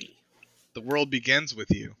 maybe. The world begins with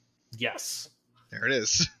you. Yes. There it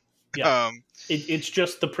is. Yeah. It's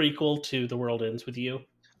just the prequel to The World Ends With You.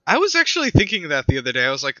 I was actually thinking that the other day.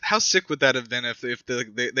 I was like, how sick would that have been if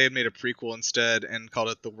they had made a prequel instead and called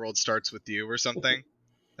it The World Starts With You or something?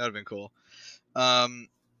 That would have been cool.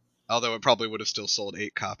 Although it probably would have still sold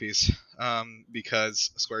 8 copies,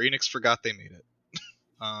 because Square Enix forgot they made it.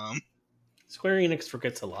 Square Enix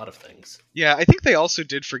forgets a lot of things. Yeah, I think they also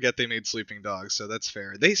did forget they made Sleeping Dogs, so that's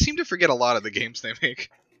fair. They seem to forget a lot of the games they make.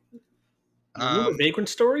 Remember Vagrant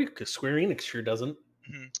Story? Because Square Enix sure doesn't.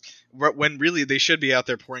 When really they should be out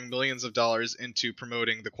there pouring millions of dollars into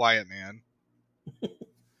promoting The Quiet Man.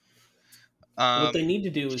 What they need to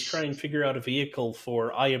do is try and figure out a vehicle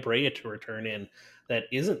for Aya Brea to return in that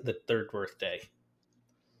isn't the third birthday.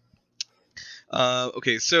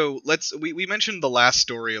 Okay, so we mentioned the last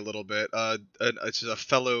story a little bit. It's a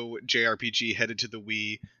fellow JRPG headed to the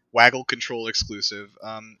Wii, Waggle Control exclusive.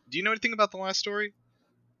 Do you know anything about the last story?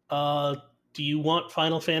 Do you want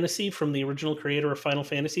Final Fantasy from the original creator of Final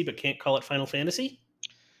Fantasy, but can't call it Final Fantasy?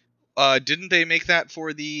 Didn't they make that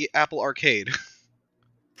for the Apple Arcade?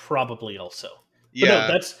 Probably also. Yeah. But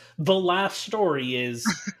no, that's the last story is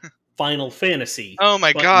Final Fantasy. Oh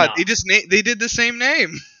my god, they did the same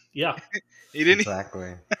name. Yeah. He didn't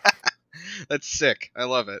Exactly. That's sick. I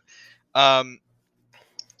love it.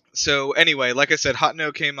 So anyway, like I said, Hot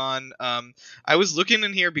Note came on. I was looking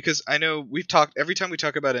in here because I know we've talked every time we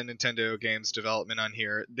talk about a Nintendo games development on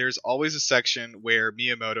here. There's always a section where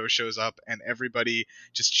Miyamoto shows up and everybody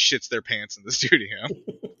just shits their pants in the studio.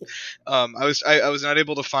 I was not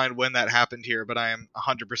able to find when that happened here, but I am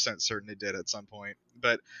 100% certain it did at some point.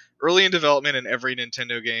 But early in development in every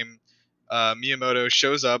Nintendo game, Miyamoto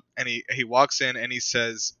shows up and he walks in and he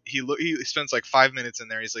says he spends like 5 minutes in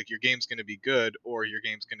there. He's like, your game's gonna be good or your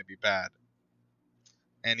game's gonna be bad,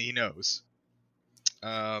 and he knows.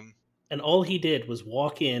 And all he did was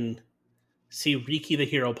walk in, see Riki the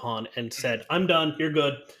Hero Pawn, and said, "I'm done. You're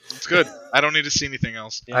good. It's good. I don't need to see anything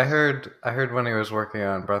else." Yeah. I heard when he was working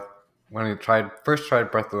on when he first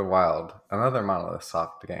tried Breath of the Wild, another Monolith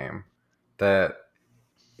Soft game, that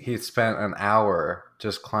he spent an hour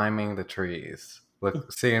just climbing the trees,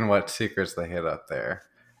 seeing what secrets they hid up there.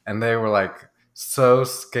 And they were like so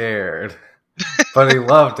scared. But he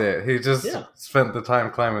loved it. He just spent the time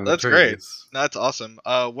climbing the trees. That's great. That's awesome.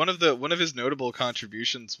 One of his notable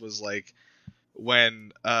contributions was like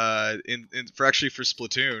when for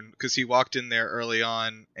Splatoon, because he walked in there early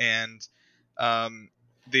on, and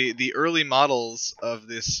the early models of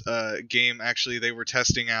this game, actually they were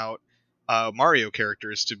testing out Mario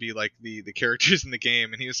characters to be like the characters in the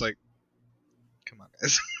game, and he was like, come on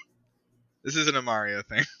guys, this isn't a Mario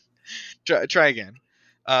thing. try again.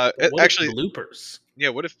 What actually if bloopers? Yeah,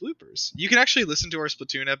 what if bloopers? You can actually listen to our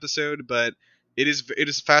Splatoon episode, but it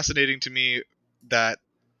is fascinating to me that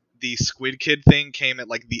the Squid Kid thing came at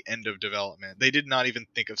like the end of development. They did not even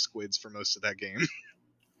think of squids for most of that game.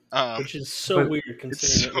 Which is so weird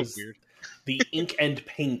considering it was the ink and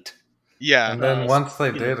paint. Yeah. And then once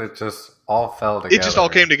they did, it just all fell together. It just all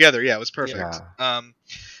came together. Yeah, it was perfect. Yeah.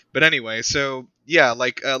 But anyway, so yeah,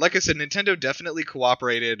 like I said, Nintendo definitely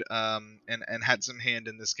cooperated and had some hand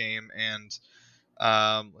in this game. And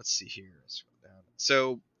let's see here. Scroll down.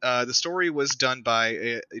 So the story was done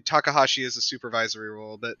by Takahashi as a supervisory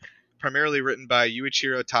role, but primarily written by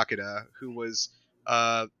Yuichiro Takeda, who was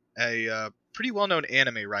a pretty well-known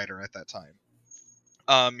anime writer at that time.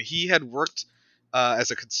 He had worked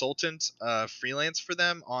as a consultant, freelance for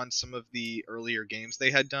them on some of the earlier games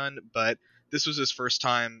they had done, but this was his first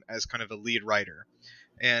time as kind of a lead writer.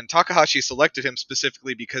 And Takahashi selected him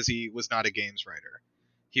specifically because he was not a games writer.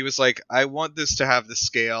 He was like, I want this to have the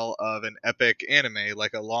scale of an epic anime,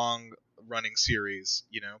 like a long-running series,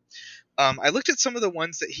 you know? I looked at some of the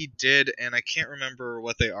ones that he did, and I can't remember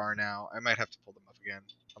what they are now. I might have to pull them up again,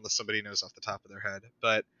 unless somebody knows off the top of their head.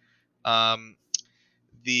 But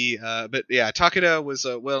Takeda was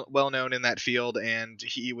well known in that field, and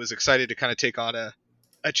he was excited to kind of take on a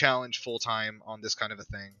challenge full time on this kind of a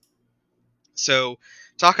thing. So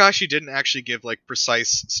Takahashi didn't actually give like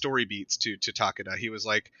precise story beats to Takeda. He was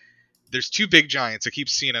like, "There's two big giants. I keep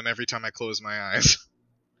seeing them every time I close my eyes."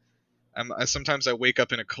 Sometimes I wake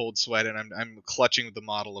up in a cold sweat and I'm clutching the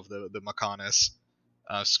model of the Macanis,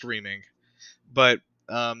 screaming. But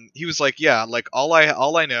he was like, yeah, like all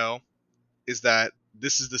I know is that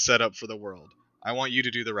this is the setup for the world. I want you to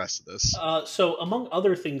do the rest of this. So, among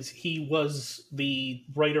other things, he was the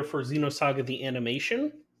writer for Xenosaga the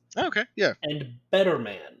animation Okay, yeah. and Better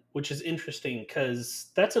Man, which is interesting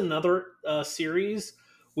because that's another series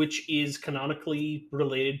which is canonically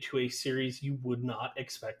related to a series you would not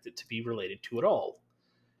expect it to be related to at all,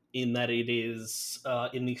 in that it is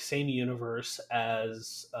in the same universe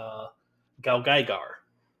as Galgaigar,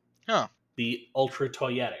 Huh. the Ultra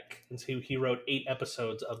Toyetic. And so he wrote 8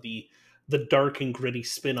 episodes of the dark and gritty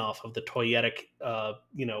spin-off of the Toyetic,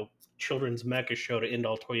 children's mecha show to end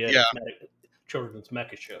all Toyetic Yeah. children's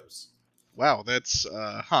mecha shows. Wow, that's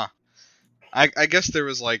huh. I guess there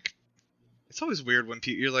was like, it's always weird when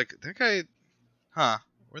you're like, that guy, huh?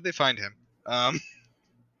 Where'd they find him?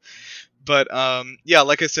 But yeah,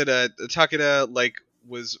 like I said, Takeda like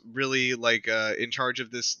was really like in charge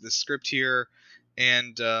of this script here,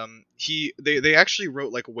 and they actually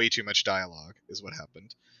wrote like way too much dialogue is what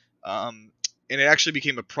happened, and it actually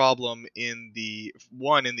became a problem in the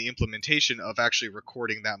implementation of actually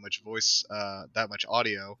recording that much that much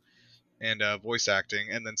audio, and voice acting,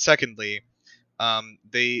 and then secondly,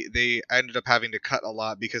 they ended up having to cut a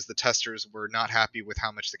lot because the testers were not happy with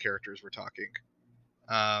how much the characters were talking.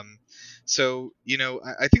 So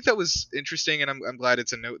I think that was interesting, and I'm glad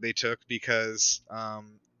it's a note they took, because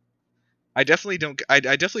I definitely don't. I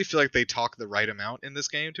definitely feel like they talk the right amount in this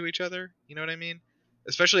game to each other. You know what I mean?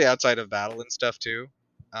 Especially outside of battle and stuff too.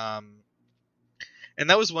 And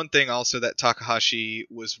that was one thing also that Takahashi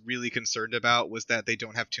was really concerned about, was that they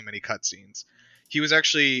don't have too many cutscenes.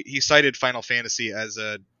 He cited Final Fantasy as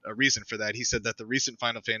a reason for that. He said that the recent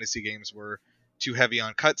Final Fantasy games were too heavy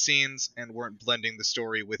on cutscenes and weren't blending the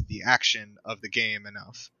story with the action of the game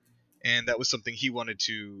enough. And that was something he wanted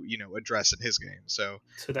to, address in his game. So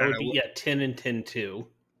that would be 10 and 10-2.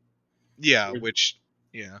 Yeah, which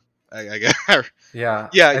I guess yeah,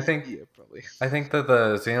 I think probably. I think that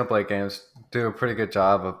the Xenoblade games do a pretty good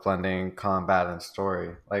job of blending combat and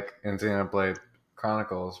story. Like in Xenoblade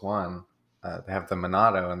Chronicles 1, they have the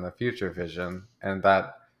Monado and the Future Vision, and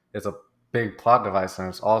that is a big plot device, and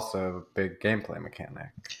it's also a big gameplay mechanic.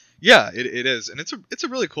 Yeah, it is, and it's a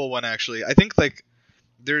really cool one actually. I think like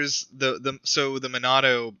there's the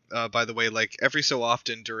Monado, by the way, like every so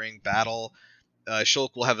often during battle,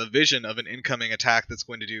 Shulk will have a vision of an incoming attack that's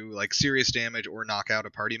going to do like serious damage or knock out a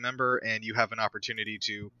party member, and you have an opportunity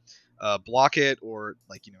to block it, or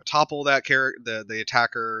like topple that the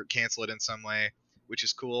attacker, cancel it in some way, which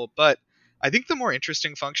is cool. But I think the more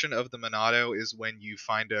interesting function of the Monado is when you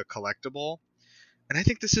find a collectible, and I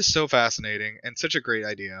think this is so fascinating and such a great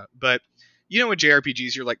idea. But in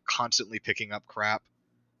JRPGs you're like constantly picking up crap,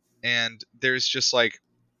 and there's just like,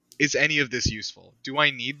 is any of this useful? Do I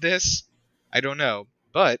need this? I don't know.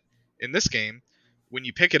 But in this game, when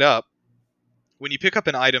you pick up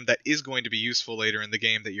an item that is going to be useful later in the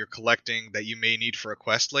game, that you're collecting, that you may need for a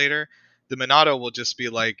quest later, the Monado will just be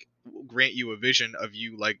like, grant you a vision of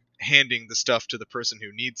you like handing the stuff to the person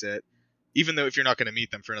who needs it, even though if you're not going to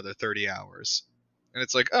meet them for another 30 hours. And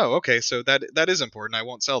it's like, oh, okay, so that is important. I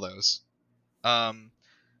won't sell those. I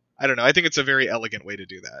don't know. I think it's a very elegant way to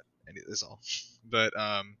do that, and it is all. But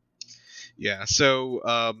yeah.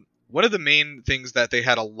 So one of the main things that they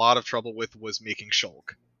had a lot of trouble with was making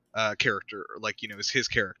Shulk character, like is his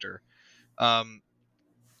character.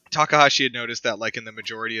 Takahashi had noticed that like in the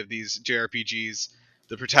majority of these JRPGs,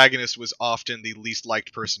 the protagonist was often the least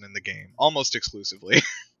liked person in the game, almost exclusively.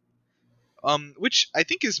 Which I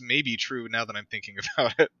think is maybe true now that I'm thinking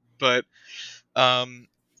about it. But I'm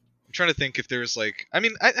trying to think if there's like, I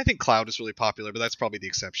mean, I think Cloud is really popular, but that's probably the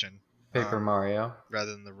exception. Paper Mario,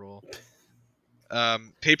 rather than the rule.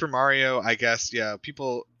 Paper Mario, I guess, yeah.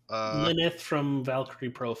 People. Lyneth from Valkyrie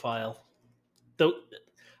Profile. Though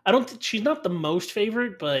I don't think she's not the most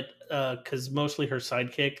favorite, but because mostly her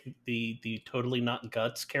sidekick, the totally not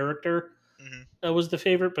Guts character, was the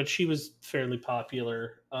favorite, but she was fairly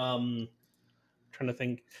popular. Trying to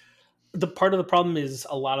think. The part of the problem is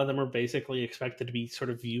a lot of them are basically expected to be sort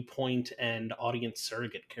of viewpoint and audience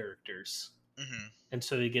surrogate characters, and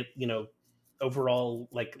so they get overall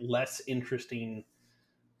like less interesting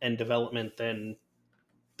and development than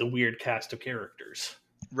the weird cast of characters.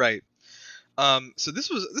 Right. So this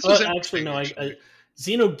was actually no.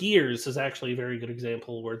 Xenogears is actually a very good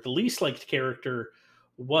example where the least liked character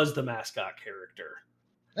was the mascot character.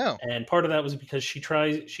 Oh. And part of that was because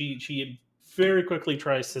she very quickly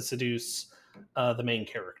tries to seduce the main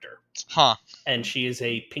character. Huh. And she is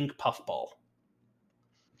a pink puffball.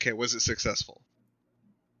 Okay, was it successful?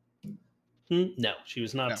 No, she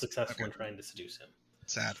was not No. successful Okay. in trying to seduce him.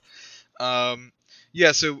 Sad.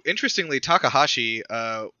 Yeah, so interestingly, Takahashi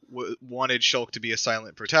wanted Shulk to be a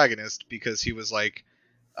silent protagonist because he was like,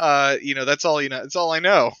 that's all that's all I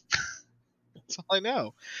know. That's all I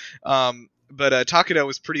know. But Takeda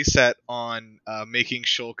was pretty set on making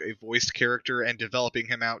Shulk a voiced character and developing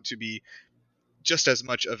him out to be just as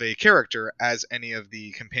much of a character as any of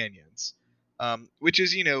the companions. Which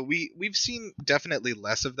is, we've seen definitely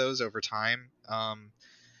less of those over time.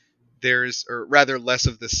 Or rather less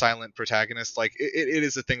of the silent protagonist. Like it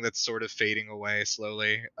is a thing that's sort of fading away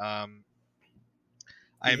slowly.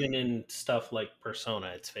 Even in stuff like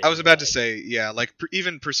Persona, it's fading I was about away. to say, yeah, like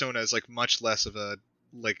even Persona is like much less of a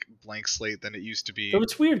like blank slate than it used to be. Though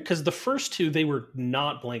it's weird because the first two they were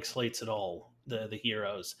not blank slates at all. The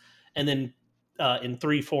heroes, and then in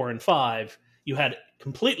 3, 4, and 5 you had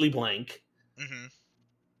completely blank. Mm-hmm.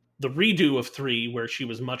 The redo of 3 where she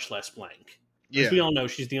was much less blank. Yeah, As we all know,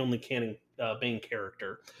 she's the only canon main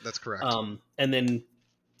character. that's correct. And then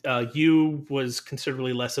Yu was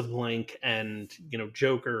considerably less of blank, and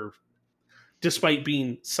Joker, despite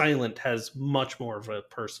being silent, has much more of a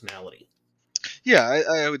personality. Yeah,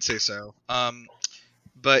 I would say so.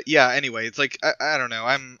 But yeah, anyway, it's like I don't know.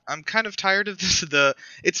 I'm kind of tired of this.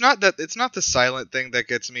 It's not the silent thing that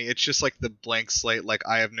gets me. It's just like the blank slate. Like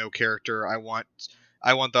I have no character. I want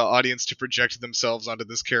the audience to project themselves onto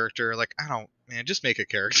this character. Like man, just make a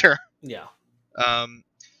character. Yeah.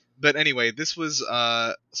 But anyway, this was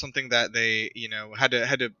something that they had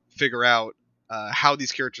to figure out how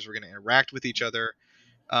these characters were going to interact with each other.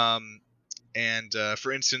 And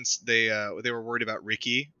for instance, they were worried about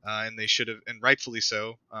Riki, and they should have, and rightfully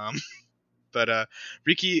so. But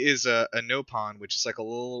Riki is a Nopon, which is like a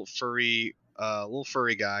little furry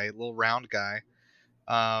guy, a little round guy.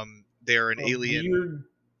 They're an alien weird,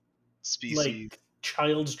 species, like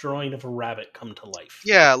child's drawing of a rabbit come to life.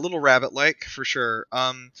 Yeah, a little rabbit-like for sure.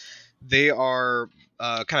 They are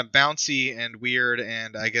kind of bouncy and weird,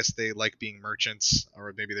 and I guess they like being merchants,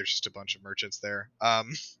 or maybe there's just a bunch of merchants there.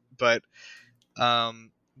 But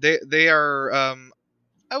they are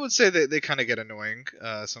I would say that they kind of get annoying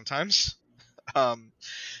sometimes.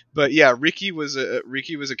 But yeah, Riki was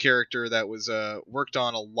a character that was worked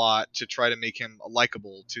on a lot to try to make him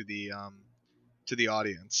likable to the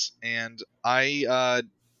audience, and I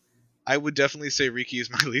would definitely say Riki is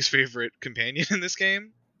my least favorite companion in this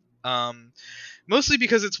game. Mostly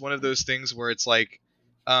because it's one of those things where it's like,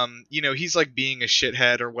 he's like being a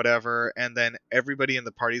shithead or whatever, and then everybody in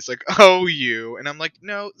the party's like, "Oh, you," and I'm like,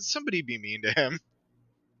 "No, somebody be mean to him.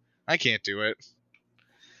 I can't do it.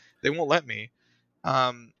 They won't let me."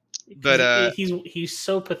 But he's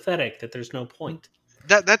so pathetic that there's no point.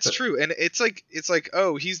 That's true, and it's like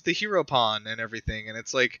oh, he's the hero pawn and everything, and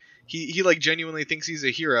it's like he like genuinely thinks he's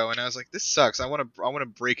a hero, and I was like, this sucks. I want to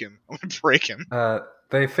break him. I want to break him.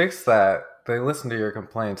 They fixed that. They listened to your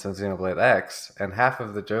complaints in Xenoblade X, and half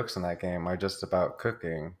of the jokes in that game are just about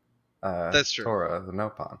cooking. That's true. Tora, the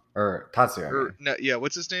Nopon, or Tatsu. Yeah,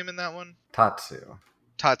 what's his name in that one? Tatsu.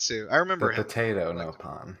 I remember the him. Potato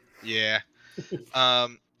Nopon. Yeah.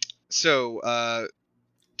 So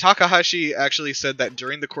Takahashi actually said that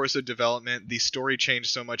during the course of development, the story changed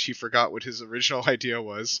so much he forgot what his original idea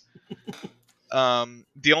was.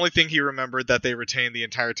 The only thing he remembered that they retained the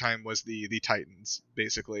entire time was the Titans,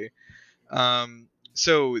 basically.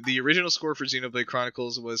 So the original score for Xenoblade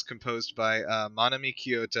Chronicles was composed by Manami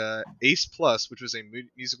Kiyota, Ace Plus, which was a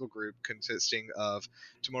musical group consisting of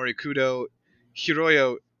Tomori Kudo,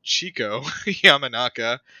 Hiroyo Chiko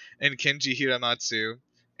Yamanaka, and Kenji Hiramatsu,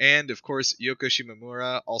 and of course Yoko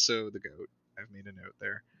Shimomura, also the GOAT. I've made a note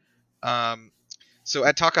there. So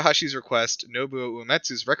at Takahashi's request, Nobuo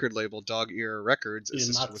Uematsu's record label, Dog Ear Records,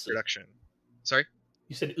 assisted with production. Sorry?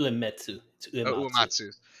 You said Uematsu. It's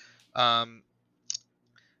Uematsu. Uematsu.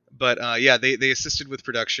 But yeah, they assisted with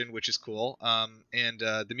production, which is cool. And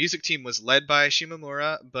the music team was led by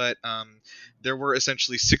Shimomura, but there were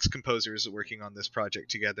essentially 6 composers working on this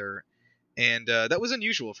project together. And that was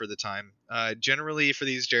unusual for the time. Generally, for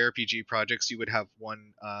these JRPG projects, you would have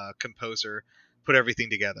one composer put everything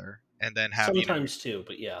together, and then have sometimes 2,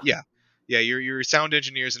 but yeah. Yeah. Your sound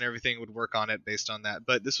engineers and everything would work on it based on that.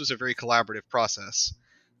 But this was a very collaborative process,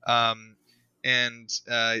 and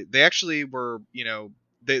they actually were,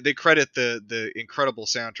 they credit the incredible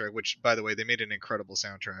soundtrack, which, by the way, they made an incredible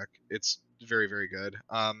soundtrack. It's very, very good.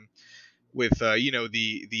 With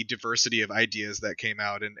the diversity of ideas that came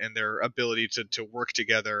out, and their ability to work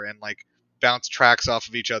together and like bounce tracks off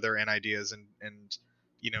of each other and ideas, and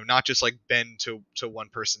not just like bend to one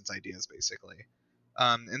person's ideas, basically.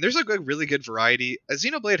 And there's like a really good variety.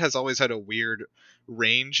 Xenoblade has always had a weird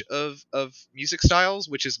range of music styles,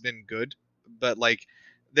 which has been good. But like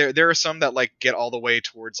there are some that like get all the way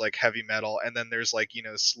towards like heavy metal, and then there's like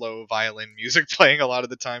slow violin music playing a lot of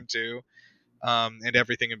the time too, and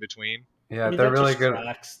everything in between. Yeah, I mean, they're that really just good.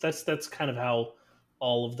 tracks. That's kind of how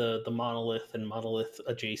all of the Monolith and Monolith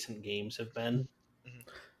adjacent games have been. Mhm.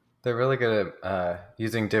 They're really good at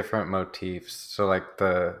using different motifs. So, like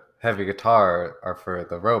the heavy guitar are for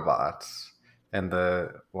the robots, and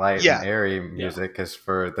the light and Yeah, airy music is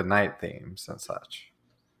for the night themes and such.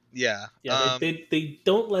 yeah, Yeah, they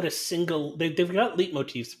don't let a single they've got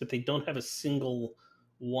leitmotifs, but they don't have a single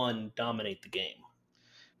one dominate the game.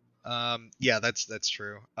 yeah, that's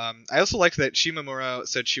true. I also liked that Shimamura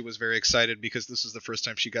said she was very excited because this was the first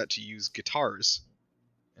time she got to use guitars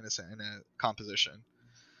in a composition.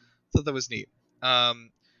 So that was neat.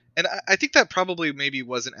 And I think that probably maybe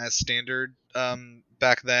wasn't as standard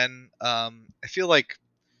back then. I feel like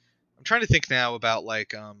I'm trying to think now about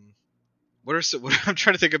like I'm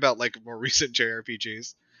trying to think about like more recent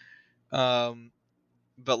JRPGs.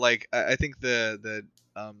 But like I think the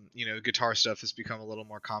guitar stuff has become a little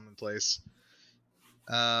more commonplace.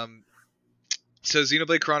 Um, so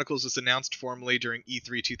Xenoblade Chronicles was announced formally during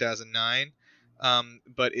E3 2009.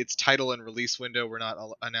 But its title and release window were not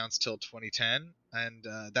announced till 2010, and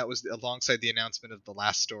that was alongside the announcement of the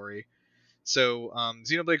last story. So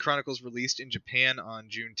Xenoblade Chronicles released in Japan on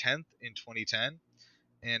June 10th in 2010,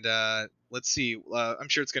 and let's see, I'm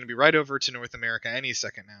sure it's going to be right over to North America any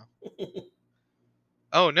second now.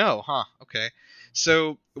 Oh no, huh? Okay.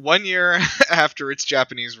 So 1 year after its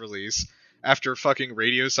Japanese release, after fucking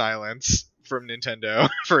radio silence from Nintendo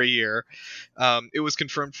for a year, it was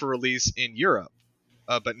confirmed for release in Europe,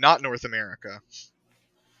 but not North America.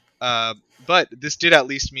 But this did at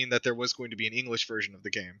least mean that there was going to be an English version of the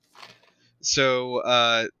game. So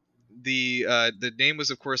the name was,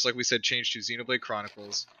 of course, like we said, changed to Xenoblade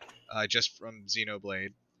Chronicles, just from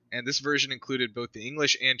Xenoblade. And this version included both the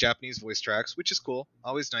English and Japanese voice tracks, which is cool.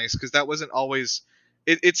 Always nice, because that wasn't always.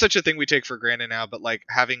 It's such a thing we take for granted now, but like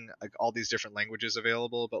having like all these different languages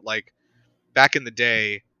available. But like back in the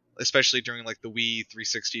day, especially during like the Wii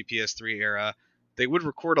 360 PS3 era, they would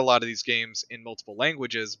record a lot of these games in multiple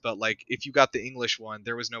languages. But like if you got the English one,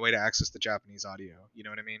 there was no way to access the Japanese audio. You know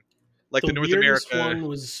what I mean? Like The the North weirdest America. one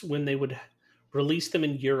was when they would release them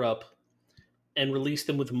in Europe and release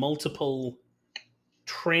them with multiple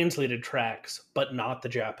translated tracks, but not the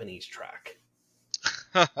Japanese track.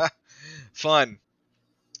 Fun.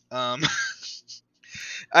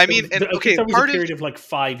 I mean, and I okay, think that was a part of period of like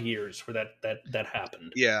 5 years where that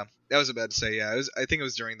happened. yeah, I was about to say yeah. I think it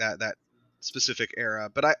was during that specific era,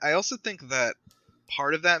 but I also think that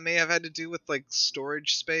part of that may have had to do with like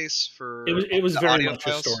storage space for It was the very audio much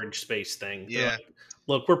files. a storage space thing. They're Yeah. like,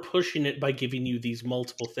 look, we're pushing it by giving you these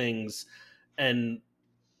multiple things, and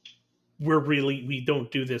we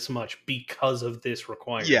don't do this much because of this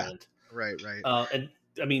requirement. Yeah. Right. And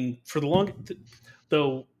I mean, for the longest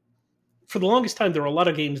time, there were a lot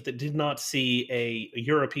of games that did not see a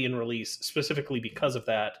European release specifically because of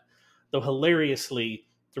that. Though hilariously,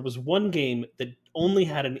 there was one game that only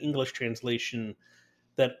had an English translation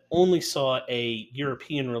that only saw a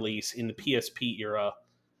European release in the PSP era,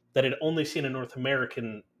 that had only seen a North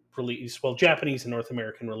American release, well, Japanese and North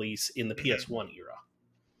American release in the PS1 era.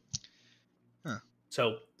 Huh.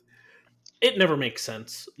 So it never makes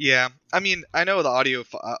sense. Yeah, I mean, I know the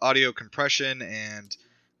audio compression and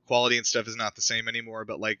quality and stuff is not the same anymore,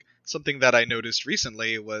 but like something that I noticed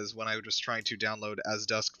recently was when I was trying to download As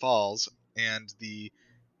Dusk Falls, and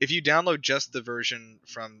if you download just the version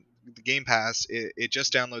from the Game Pass, it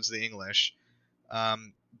just downloads the English,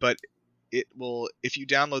 but it will, if you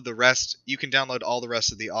download the rest, you can download all the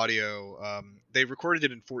rest of the audio. They recorded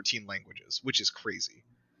it in 14 languages, which is crazy.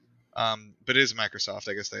 But it is Microsoft.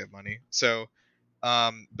 I guess they have money. So,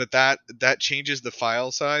 but that changes the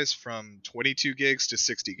file size from 22 gigs to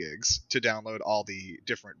 60 gigs to download all the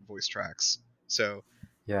different voice tracks. So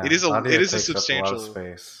Yeah, it is a substantial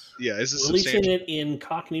space. Yeah, it's a Releasing substantial. it in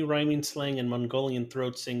Cockney rhyming slang and Mongolian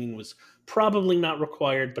throat singing was probably not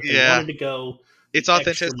required, but they Yeah. wanted to go It's the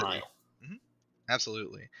extra authenticity. mile.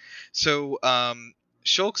 Absolutely. So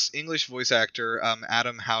Shulk's English voice actor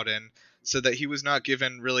Adam Howden said that he was not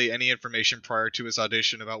given really any information prior to his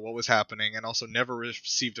audition about what was happening, and also never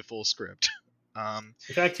received a full script. In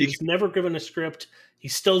fact, he was never given a script. He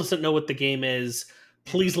still doesn't know what the game is.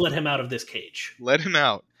 Please let him out of this cage. Let him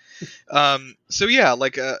out. So yeah,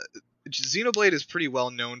 like Xenoblade is pretty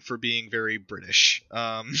well known for being very British.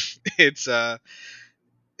 It's I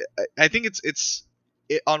think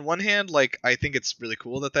on one hand, like I think it's really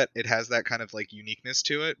cool that it has that kind of like uniqueness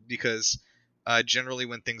to it, because generally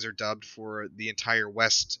when things are dubbed for the entire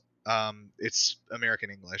West, it's American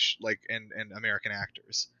English, like and American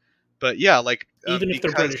actors. But yeah, like even if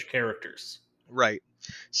they're because British characters. right.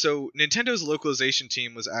 So Nintendo's localization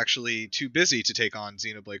team was actually too busy to take on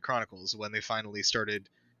Xenoblade Chronicles when they finally started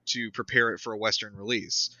to prepare it for a Western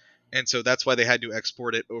release. And so that's why they had to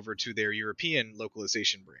export it over to their European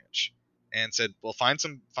localization branch, and said, "Well,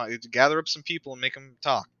 gather up some people and make them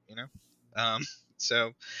talk," you know.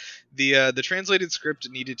 So the translated script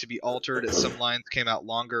needed to be altered, as some lines came out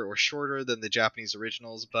longer or shorter than the Japanese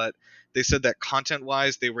originals, but they said that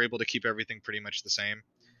content-wise they were able to keep everything pretty much the same,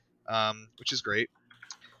 which is great.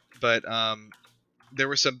 But there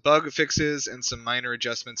were some bug fixes and some minor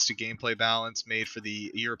adjustments to gameplay balance made for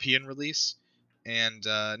the European release, and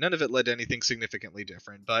none of it led to anything significantly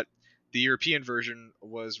different. But the European version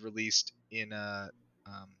was released in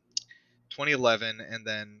 2011, and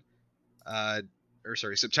then,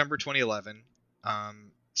 September 2011.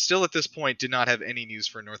 Still at this point, did not have any news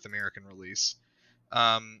for a North American release.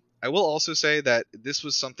 I will also say that this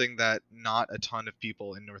was something that not a ton of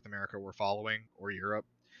people in North America were following, or Europe.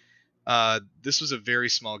 This was a very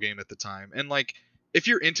small game at the time, and like if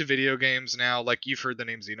you're into video games now, like you've heard the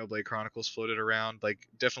name Xenoblade Chronicles floated around, like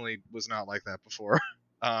definitely was not like that before.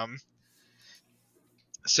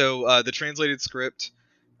 So the translated script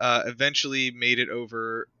eventually made it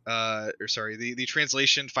over, the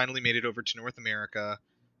translation finally made it over to North America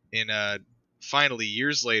in finally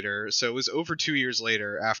years later. So it was over 2 years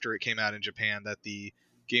later after it came out in Japan that the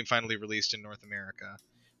game finally released in North America.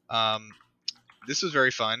 This was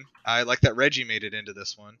very fun. I like that Reggie made it into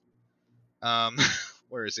this one.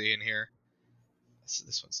 Where is he in here?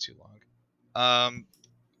 This one's too long.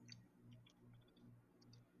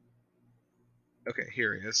 Okay,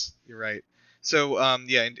 here he is. You're right. So, in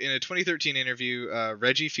a 2013 interview,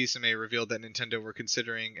 Reggie Fils-Aimé revealed that Nintendo were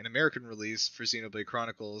considering an American release for Xenoblade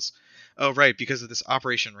Chronicles. Oh, right, because of this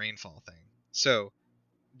Operation Rainfall thing. So,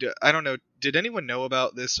 I don't know. Did anyone know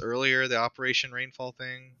about this earlier, the Operation Rainfall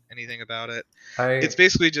thing? Anything about it? It's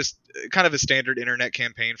basically just kind of a standard internet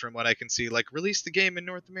campaign from what I can see. Like, release the game in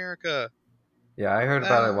North America. Yeah, I heard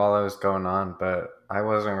about it while it was going on, but I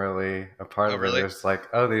wasn't really a part of it. It was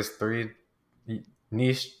like, these 3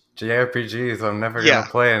 niche JRPGs, I'm never going to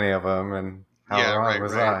play any of them, and how wrong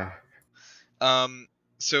was I?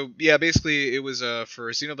 So yeah, basically it was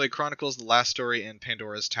for Xenoblade Chronicles, The Last Story, and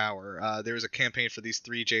Pandora's Tower. There was a campaign for these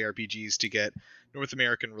 3 JRPGs to get North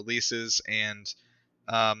American releases, and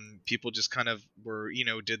people just kind of were,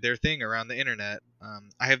 did their thing around the internet.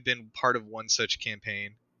 I have been part of one such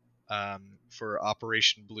campaign for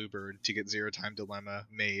Operation Bluebird to get Zero Time Dilemma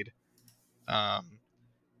made.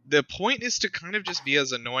 The point is to kind of just be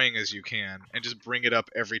as annoying as you can and just bring it up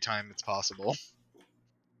every time it's possible.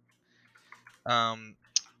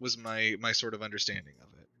 Was my sort of understanding of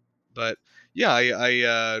it. But yeah,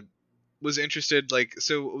 I was interested. Like,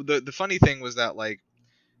 so the funny thing was that like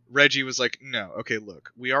Reggie was like, no, okay,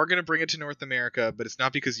 look, we are gonna bring it to North America, but it's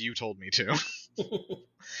not because you told me to.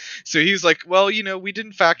 So he's like, well, we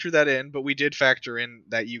didn't factor that in, but we did factor in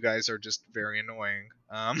that you guys are just very annoying.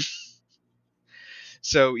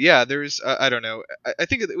 So yeah, there's I don't know. I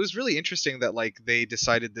think it was really interesting that like they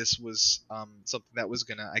decided this was something that was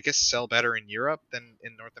gonna, I guess, sell better in Europe than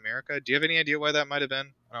in North America. Do you have any idea why that might have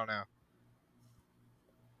been? I don't know.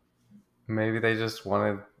 Maybe they just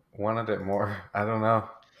wanted it more. I don't know.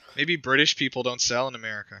 Maybe British people don't sell in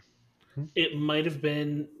America. It might have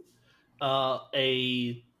been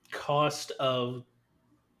a cost of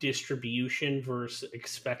distribution versus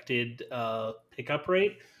expected pickup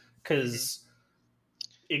rate, because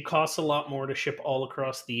it costs a lot more to ship all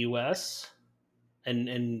across the US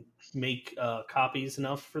and make copies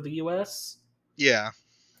enough for the US. Yeah.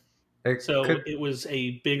 It was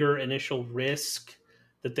a bigger initial risk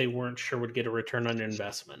that they weren't sure would get a return on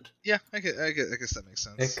investment. Yeah, I guess that makes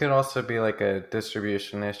sense. It could also be like a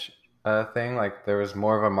distribution-ish thing. Like there was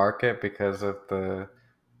more of a market because of the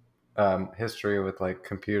history with like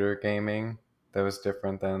computer gaming that was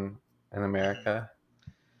different than in America.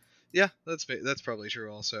 Yeah, that's probably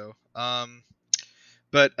true also.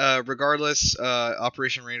 But regardless,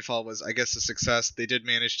 Operation Rainfall was, I guess, a success. They did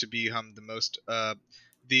manage to become the most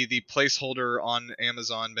the placeholder on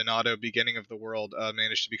Amazon, Monado, Beginning of the World,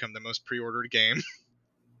 managed to become the most pre-ordered game.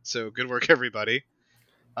 So good work, everybody.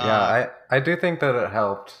 Yeah, I do think that it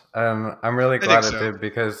helped. I'm really glad it did,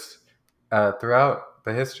 because throughout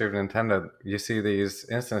the history of Nintendo, you see these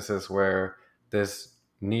instances where this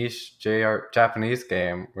niche Japanese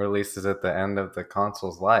game releases at the end of the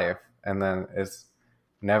console's life, and then is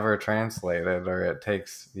never translated, or it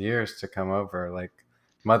takes years to come over. Like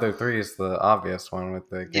Mother 3 is the obvious one with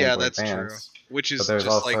the Game Boy that's true. Advance. Which But is there's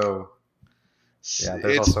just like also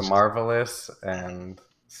there's it's also Marvelous, and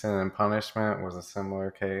Sin and Punishment was a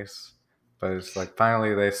similar case. But it's like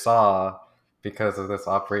finally they saw, because of this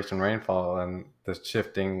Operation Rainfall and the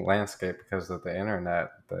shifting landscape because of the internet,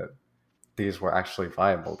 that these were actually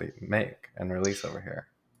viable to make and release over here.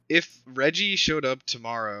 If Reggie showed up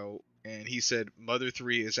tomorrow and he said Mother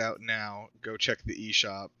 3 is out now, go check the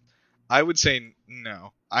eShop, I would say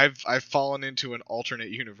no. I've fallen into an alternate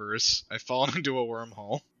universe. I've fallen into a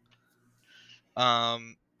wormhole.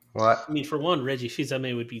 What? I mean, for one, Reggie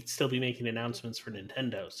Fils-Aimé would still be making announcements for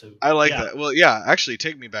Nintendo. So I like that. Well, yeah, actually,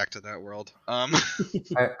 take me back to that world.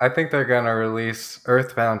 I think they're gonna release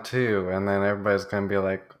Earthbound 2, and then everybody's gonna be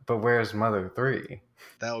like, "But where's Mother 3?"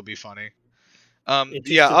 That would be funny. It's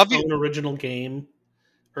Yeah, its own original game.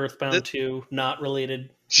 Earthbound 2, not related.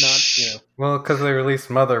 Not Well, because they released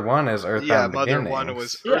Mother 1 as Earthbound yeah, Beginnings. Mother 1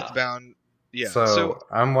 was Yeah. Earthbound. Yeah. So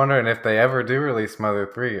I'm wondering if they ever do release Mother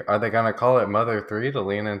 3, are they gonna call it Mother 3 to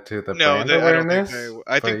lean into the brand awareness?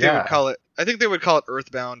 I think they would call it. I think they would call it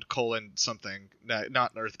Earthbound : something,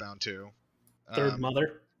 not Earthbound 2. Third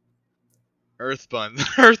Mother. Earthbound,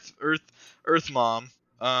 Earth Mom.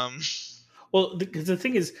 Well, because the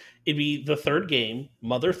thing is, it'd be the third game,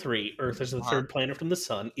 Mother 3. Earth is the third planet from the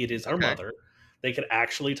sun. It is our mother. They could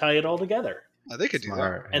actually tie it all together. They could do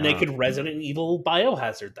that, and they could Resident Evil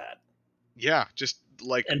Biohazard that. Yeah, just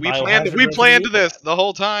like and we planned this the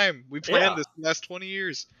whole time. We planned this the last 20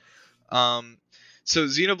 years. So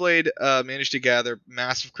Xenoblade managed to gather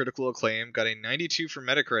massive critical acclaim, got a 92 for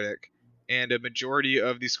Metacritic, and a majority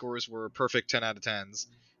of these scores were perfect 10 out of 10s.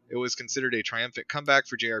 It was considered a triumphant comeback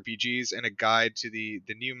for JRPGs and a guide to the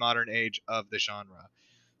new modern age of the genre.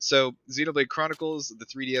 So Xenoblade Chronicles, the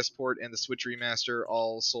 3DS port, and the Switch remaster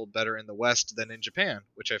all sold better in the West than in Japan,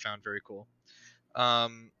 which I found very cool.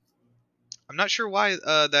 I'm not sure why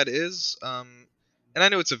that is. And I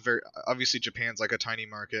know it's obviously Japan's like a tiny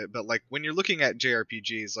market, but like when you're looking at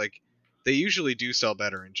JRPGs, like they usually do sell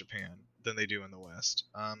better in Japan than they do in the West.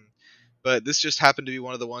 But this just happened to be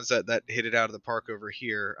one of the ones that hit it out of the park over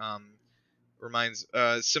here. Reminds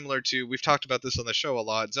similar to, we've talked about this on the show a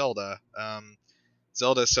lot, Zelda.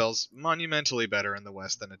 Zelda sells monumentally better in the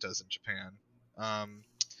West than it does in Japan.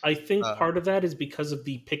 I think part of that is because of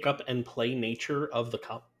the pick up and play nature of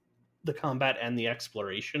the combat and the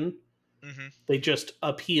exploration. Mm-hmm. They just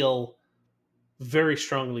appeal very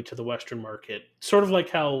strongly to the Western market, sort of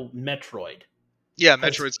like how Metroid. Yeah,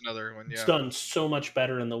 Metroid's another one. Yeah, it's done so much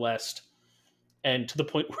better in the West, and to the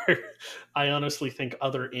point where I honestly think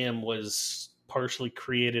Other M was partially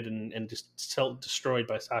created and just destroyed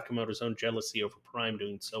by Sakamoto's own jealousy over Prime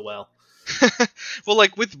doing so well. Well,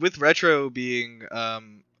 like with Retro being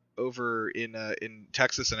over in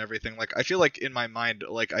Texas and everything, like I feel like in my mind,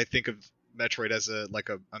 like I think of Metroid as a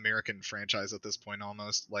American franchise at this point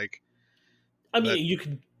almost. Like, I mean, you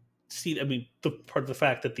can see. I mean, the part of the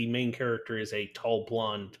fact that the main character is a tall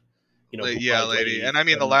blonde, lady. And I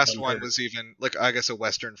mean, the last one was even like, I guess, a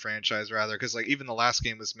Western franchise rather, because like even the last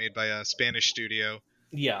game was made by a Spanish studio.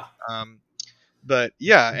 Yeah. But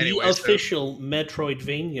yeah, the official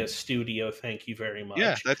Metroidvania studio. Thank you very much.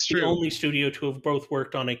 Yeah, that's true. The only studio to have both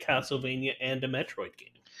worked on a Castlevania and a Metroid game.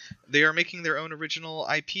 They are making their own original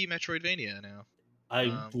IP Metroidvania now.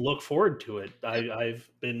 I look forward to it. I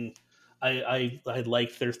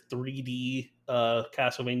like their 3D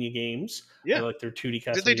Castlevania games. Yeah. I like their 2D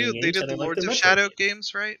Castlevania games. They did the Lords of Shadow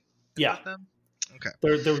games, right? Yeah. Okay.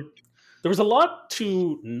 There was a lot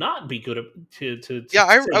to not be good at. Yeah,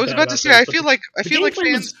 I was about to say. I feel like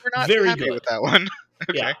fans were not very happy with that one.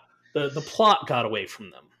 Okay. Yeah. The plot got away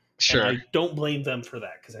from them. Sure. And I don't blame them for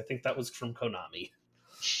that, because I think that was from Konami.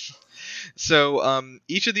 So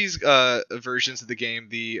each of these versions of the game,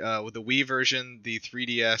 with the Wii version, the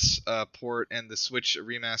 3DS port, and the Switch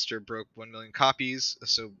remaster, broke 1 million copies.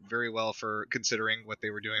 So very well for considering what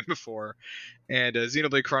they were doing before. And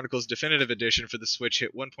Xenoblade Chronicles Definitive Edition for the Switch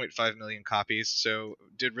hit 1.5 million copies, so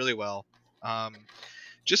did really well.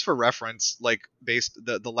 Just for reference, like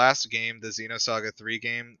the last game, the Xenosaga 3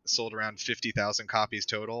 game, sold around 50,000 copies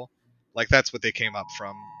total. Like that's what they came up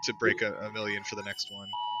from to break a million for the next one.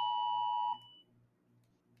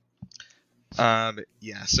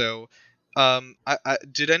 Yeah. So,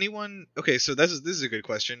 did anyone? Okay, so this is a good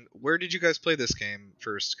question. Where did you guys play this game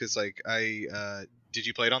first? Because like did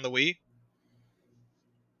you play it on the Wii?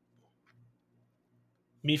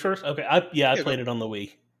 Me first? Okay. I played it on the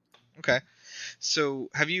Wii. Okay. So,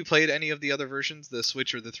 have you played any of the other versions, the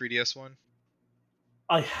Switch or the 3DS one?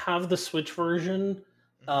 I have the Switch version.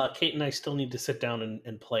 Kate and I still need to sit down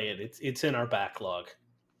and play it. It's in our backlog.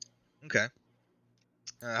 Okay.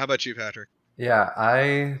 How about you, Patrick? Yeah,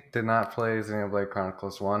 I did not play Xenoblade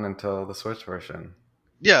Chronicles 1 until the Switch version.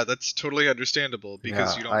 Yeah, that's totally understandable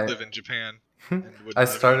because Yeah, you don't live in Japan and would I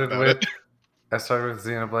not have known about it. I started with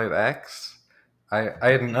Xenoblade X. I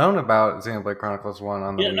had known about Xenoblade Chronicles 1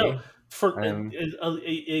 on the Wii. No, and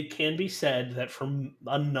it can be said that for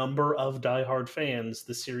a number of diehard fans,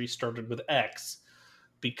 the series started with X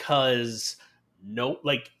because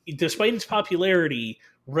despite its popularity,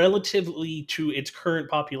 relatively to its current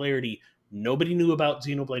popularity, nobody knew about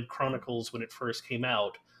Xenoblade Chronicles when it first came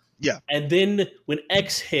out. Yeah. And then when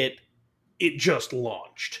X hit, it just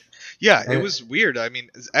launched. Yeah, it was weird. I mean,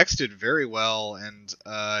 X did very well, and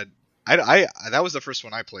I that was the first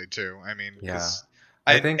one I played too. I mean, yeah,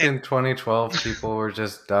 I think in 2012 people were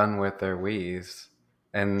just done with their Wiis,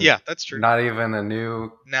 and yeah, that's true. Not even a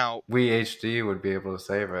new now Wii HD would be able to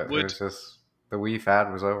save it. It was just the Wii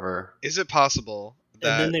fad was over. Is it possible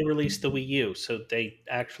that? And then they released the Wii U, so they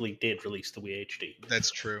actually did release the Wii HD. That's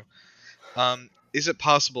true. Is it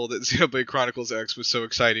possible that Xenoblade Chronicles X was so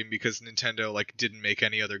exciting because Nintendo didn't make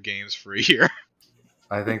any other games for a year?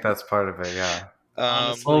 I think that's part of it. Yeah.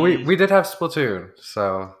 Honestly, well, we did have Splatoon,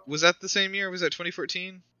 so was that the same year? Was that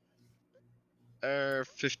 2014?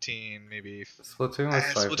 15 maybe. Splatoon was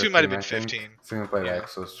 2015. Splatoon might have been 15. Xenoblade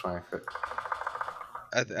X was 2015.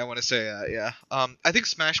 I want to say yeah. I think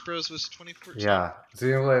Smash Bros was 2014. Yeah,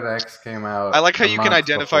 Xenoblade X came out. I like how you can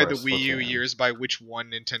identify the Wii U years by which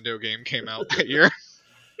one Nintendo game came out that year.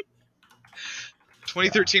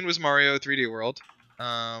 2013 was Mario 3D World.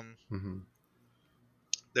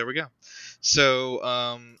 There we go.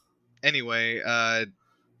 So anyway,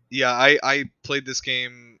 yeah, I played this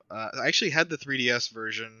game. I actually had the 3DS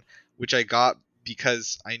version, which I got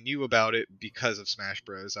because I knew about it because of Smash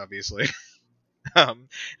Bros. Obviously. And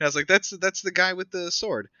I was like, that's the guy with the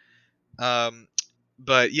sword.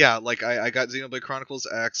 But yeah, I got Xenoblade Chronicles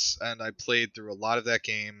X, and I played through a lot of that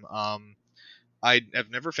game. I have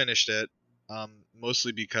never finished it,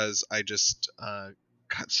 mostly because I just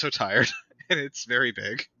got so tired, and it's very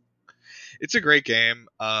big. It's a great game.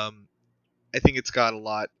 I think it's got a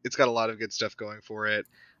lot of good stuff going for it.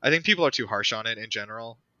 I think people are too harsh on it in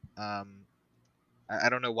general. I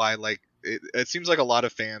don't know why. It seems like a lot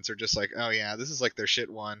of fans are just like, oh yeah, this is their shit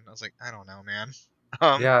one. I was like, I don't know, man.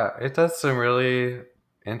 Yeah, it does some really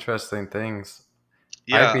interesting things.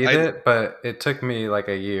 Yeah, I beat it, but it took me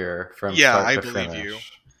a year from start to finish. You.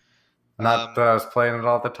 Not that I was playing it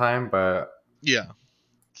all the time, but yeah.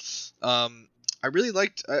 I really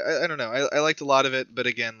liked. I don't know. I liked a lot of it, but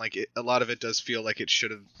again, a lot of it does feel like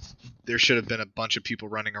there should have been a bunch of people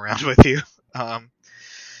running around with you.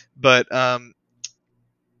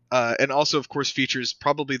 And also, of course, features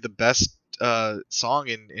probably the best song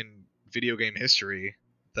in video game history,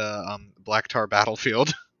 the Black Tar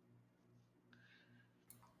Battlefield.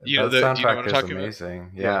 Do you know what I'm talking amazing.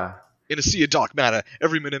 About? Yeah. In a sea of dark matter,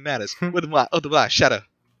 every minute matters. With the black shadow.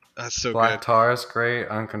 That's so Black good. Black Tar is great.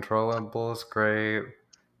 Uncontrollable is great.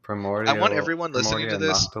 Primordial. I want everyone listening to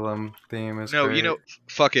this. Noctilum theme is no, great.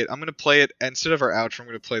 Fuck it. I'm gonna play it instead of our outro. I'm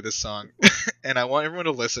gonna play this song, and I want everyone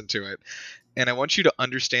to listen to it. And I want you to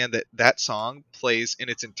understand that song plays in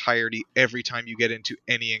its entirety every time you get into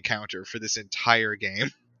any encounter for this entire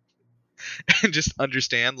game. And just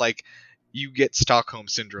understand, you get Stockholm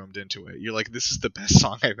syndromed into it. You're like, this is the best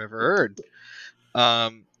song I've ever heard.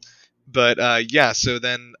 Yeah, so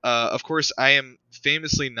then, of course, I am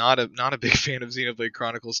famously not a big fan of Xenoblade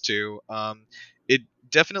Chronicles 2. It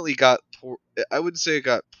definitely got poor. I wouldn't say it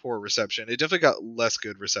got poor reception. It definitely got less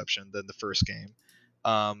good reception than the first game.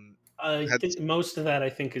 I think most of that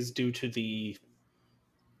is due to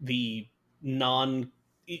the non,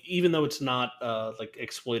 even though it's not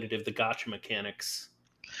exploitative, the gacha mechanics.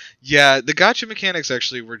 Yeah, the gacha mechanics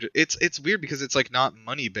actually were. It's weird because it's not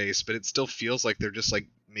money based, but it still feels like they're just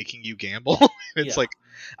making you gamble. It's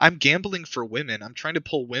I'm gambling for women. I'm trying to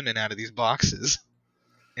pull women out of these boxes,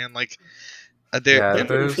 and that made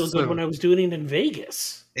me feel good when I was doing it in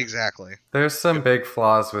Vegas. Exactly. There's some big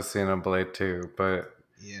flaws with Xenoblade 2, but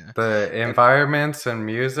yeah, the environments and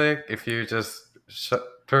music, if you just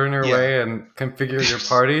turn your way and configure your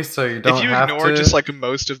party so you don't have to... If you ignore just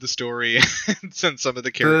most of the story and some of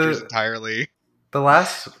the characters entirely. The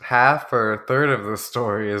last half or third of the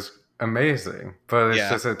story is amazing, but it's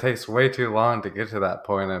just it takes way too long to get to that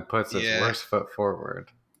point and puts its worst foot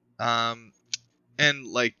forward. And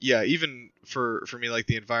even for me,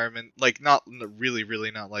 the environment, not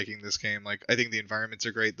really not liking this game. I think the environments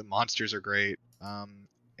are great, the monsters are great, and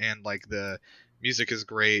the music is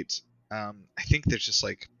great. I think there's just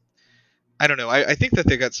I don't know. I think that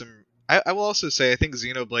they got some. I will also say I think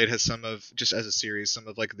Xenoblade has some of, just as a series, some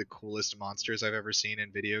of like the coolest monsters I've ever seen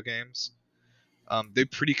in video games. They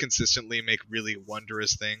pretty consistently make really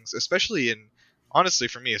wondrous things, especially in, honestly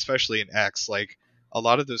for me, especially in X. Like a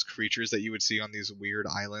lot of those creatures that you would see on these weird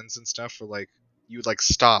islands and stuff, were like you would like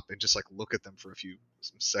stop and just like look at them for a few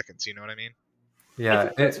seconds. You know what I mean? I Yeah,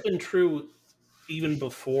 think that's been true even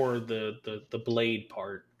before the blade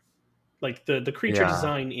part. Like the creature yeah.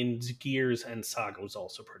 design in Gears and Saga was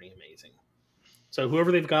also pretty amazing. So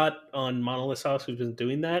whoever they've got on Monolith Sauce who's been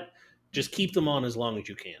doing that, just keep them on as long as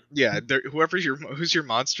you can. Yeah, who's your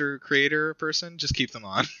monster creator person, just keep them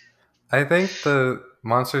on. I think the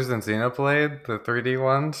monsters in Xenoblade, the 3D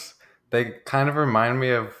ones, they kind of remind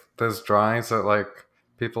me of those drawings that like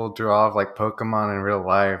people draw of like Pokemon in real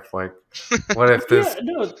life. Like, what if Yeah, this?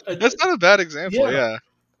 no, That's not a bad example. yeah. Yeah,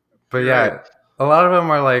 But you're yeah, right. a lot of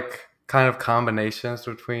them are like kind of combinations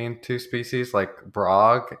between two species. Like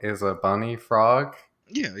Brog is a bunny frog.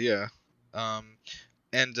 Yeah, yeah. Um,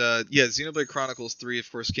 and yeah, Xenoblade Chronicles 3,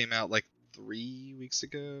 of course, came out like 3 weeks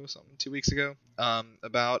ago, something, 2 weeks ago.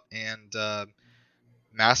 About and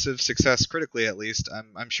massive success critically, at least.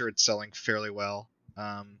 I'm sure it's selling fairly well.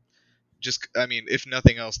 Just, I mean, if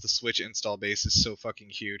nothing else, the Switch install base is so fucking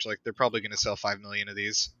huge. Like, they're probably gonna sell 5 million of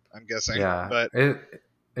these, I'm guessing. Yeah, But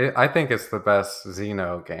I think it's the best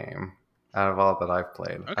Xeno game out of all that I've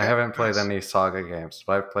played. I okay, haven't played nice. any Saga games,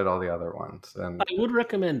 but I've played all the other ones. And I would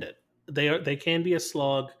recommend it. They can be a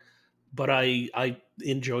slog, but I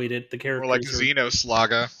enjoyed it. The More like characters are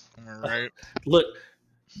Xenoslaga. Am I right? look.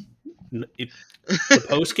 The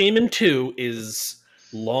post game in 2 is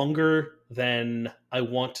longer than I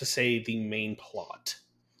want to say the main plot.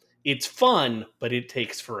 It's fun, but it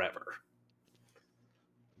takes forever.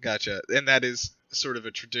 Gotcha. And that is sort of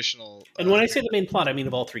a traditional. And when I say the main plot, I mean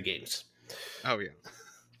of all 3 games. Oh yeah.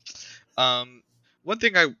 One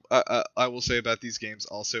thing I will say about these games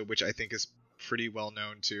also, which I think is pretty well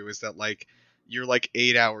known too, is that like you're like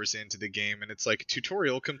 8 hours into the game and it's like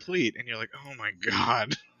tutorial complete, and you're like, oh my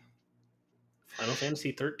god. Final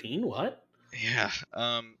Fantasy 13? What? Yeah.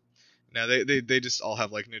 No, they just all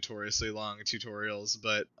have like notoriously long tutorials,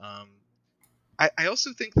 but I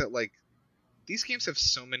also think that like these games have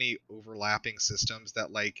so many overlapping systems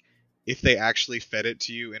that like if they actually fed it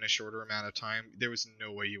to you in a shorter amount of time, there was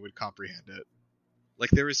no way you would comprehend it. Like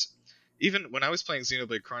there was, even when I was playing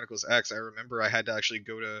Xenoblade Chronicles X, I remember I had to actually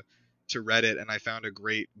go to Reddit and I found a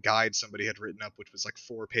great guide somebody had written up, which was like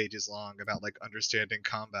 4 pages long about like understanding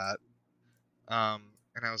combat.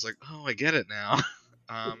 And I was like, oh, I get it now.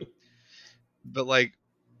 But like,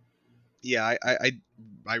 yeah, I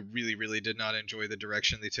really did not enjoy the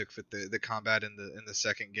direction they took with the combat in the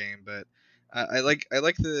second game, but I like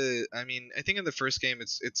the, I mean, I think in the first game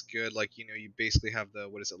it's good. Like, you know, you basically have the,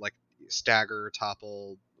 what is it, like stagger,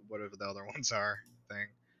 topple, whatever the other ones are thing.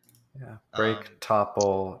 yeah, break,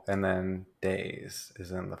 topple, and then daze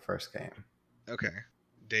is in the first game. Okay,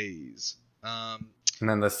 days. And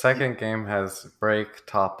then the second game has break,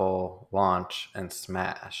 topple, launch, and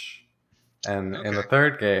smash. And in the Okay.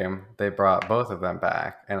 third game, they brought both of them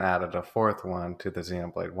back and added a fourth one to the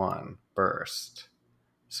Xenoblade 1, Burst.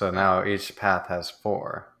 So now each path has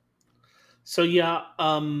 4. So yeah,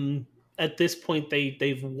 at this point they've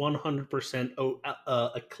 100%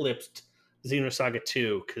 eclipsed Xenosaga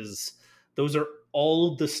 2 because those are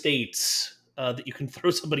all the states that you can throw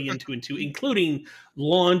somebody into, including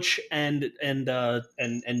launch and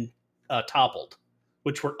toppled,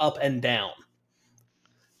 which were up and down.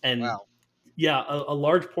 And Wow. yeah, a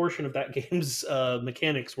large portion of that game's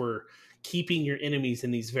mechanics were keeping your enemies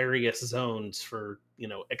in these various zones for, you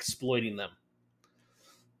know, exploiting them.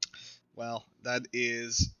 Well, that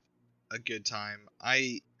is a good time.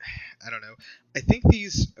 I don't know. I think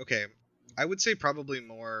these, okay, I would say probably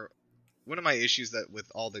more, one of my issues that with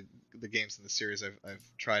all the games in the series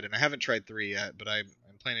I've tried, and I haven't tried 3 yet, but I'm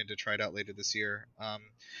planning to try it out later this year,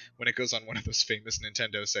 when it goes on one of those famous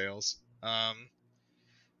Nintendo sales.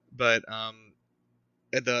 But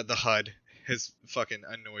the HUD has fucking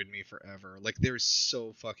annoyed me forever. Like there's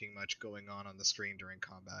so fucking much going on the screen during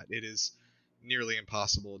combat. It is nearly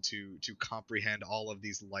impossible to comprehend all of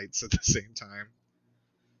these lights at the same time.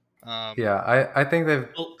 Yeah, I think they've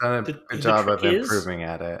done a good job of improving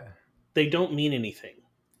at it. They don't mean anything.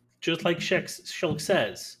 Just like Shulk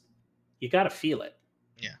says, you gotta feel it.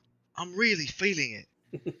 Yeah, I'm really feeling it.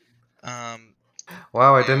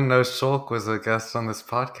 Wow, I didn't know Shulk was a guest on this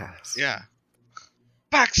podcast. Yeah.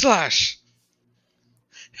 Backslash.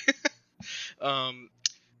 But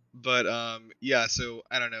yeah, so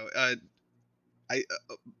I don't know.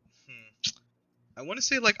 I want to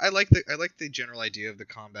say I like the general idea of the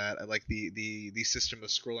combat. I like the system of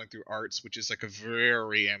scrolling through arts, which is like a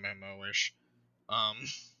very MMO-ish. Um,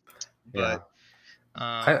 Yeah. but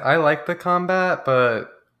I like the combat,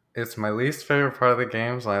 but it's my least favorite part of the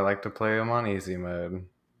games. I like to play them on easy mode,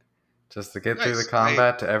 just to get through the nice.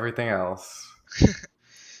 combat to everything else.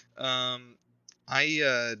 Um, I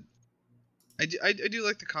uh, I do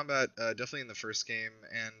like the combat, definitely in the first game,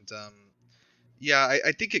 and yeah,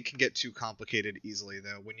 I think it can get too complicated easily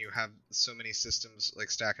though when you have so many systems like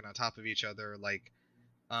stacking on top of each other,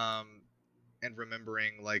 um, and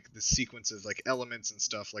remembering like the sequence of like elements and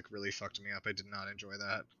stuff like really fucked me up. I did not enjoy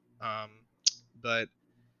that. Um, but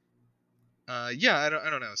yeah, I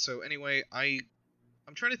don't know. So anyway, I'm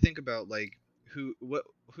trying to think about like who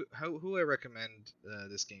I recommend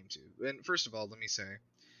this game to. And first of all, let me say,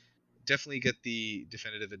 definitely get the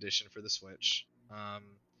definitive edition for the Switch.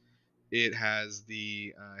 It has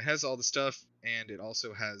all the stuff, and it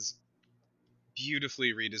also has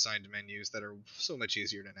beautifully redesigned menus that are so much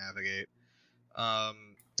easier to navigate.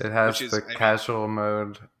 It Which has is, the I mean, casual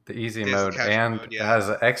mode, the easy it has the mode, casual and mode, it yeah, has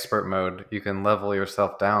an expert mode. You can level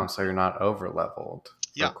yourself down so you're not over leveled for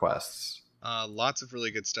yeah. quests. Lots of really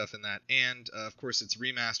good stuff in that, and of course it's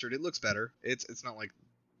remastered. It looks better. It's not like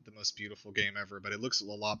the most beautiful game ever, but it looks a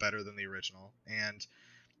lot better than the original. And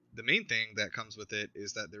the main thing that comes with it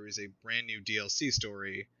is that there is a brand new DLC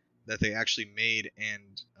story that they actually made,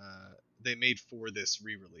 and they made for this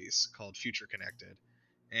re-release called Future Connected.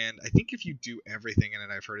 And I think if you do everything in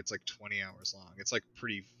it, I've heard it's like 20 hours long. It's like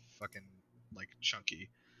pretty fucking like chunky.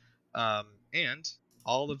 And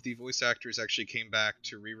all of the voice actors actually came back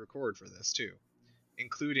to re-record for this too,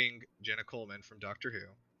 including Jenna Coleman from Doctor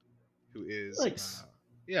who is Nice.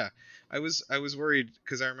 yeah. I was worried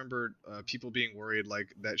because I remember people being worried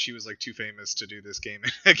like that she was like too famous to do this game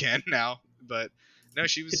again now, but no,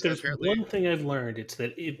 she If was there's apparently one thing I've learned, it's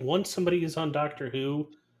that once somebody is on Doctor Who,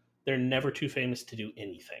 they're never too famous to do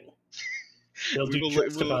anything. They'll we do will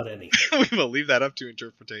just about anything. we will leave that up to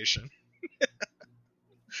interpretation.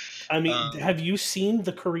 I mean, Um, have you seen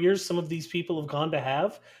the careers some of these people have gone to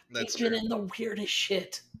have? that's They've been true. in the weirdest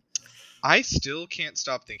shit. I still can't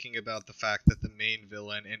stop thinking about the fact that the main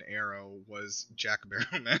villain in Arrow was Jack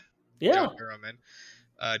Barrowman. Yeah. John Barrowman.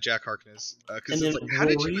 Jack Harkness. Because And it's then like, how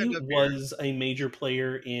did you Rory end up here? was a major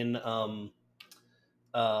player in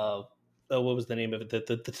uh what was the name of it?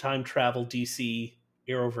 The time travel DC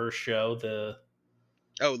Arrowverse show, the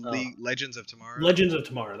Oh, uh, League Legends of Tomorrow. Legends of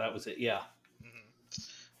Tomorrow. That was it. Yeah,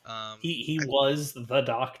 he I, was the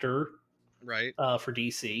Doctor right. for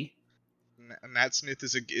DC. Matt Smith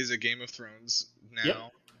is a Game of Thrones Yep.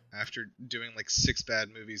 now after doing like 6 bad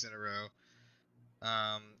movies in a row.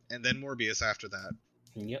 And then Morbius after that.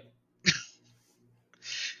 Yep.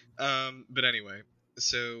 But anyway,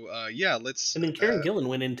 so yeah, let's. And then Karen Gillan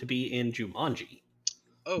went in to be in Jumanji.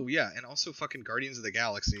 Oh yeah, and also fucking Guardians of the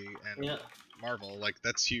Galaxy and Yeah. Marvel. Like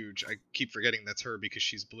that's huge. I keep forgetting that's her because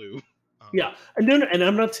she's blue. Yeah, and no, and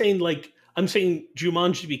I'm not saying like I'm saying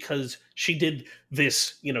Jumanji because she did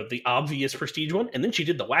this, the obvious prestige one, and then she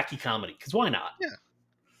did the wacky comedy. Because why not? Yeah.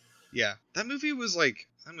 Yeah, that movie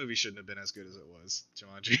shouldn't have been as good as it was.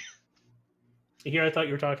 Jumanji. Here, I thought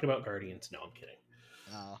you were talking about Guardians. No, I'm kidding.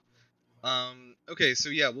 Okay, so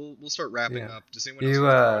yeah, we'll start wrapping Yeah. up. Does anyone else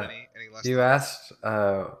want to throw any last You thoughts?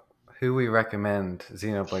 asked who we recommend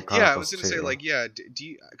Xenoblade Chronicles Yeah, I was gonna to. say like yeah, do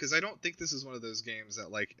you, because I don't think this is one of those games that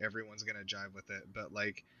like everyone's gonna jive with it, but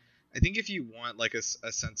like I think if you want like a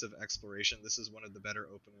sense of exploration, this is one of the better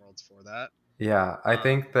open worlds for that. Yeah, I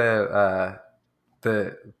think that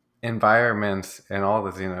the environments in all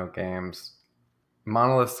the Xeno games,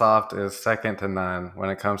 Monolith Soft is second to none when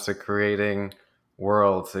it comes to creating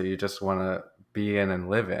worlds that you just want to be in and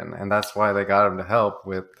live in, and that's why they got him to help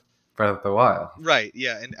with Breath of the Wild. Right,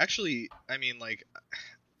 yeah, and actually, I mean, like,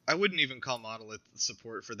 I wouldn't even call Monolith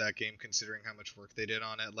support for that game considering how much work they did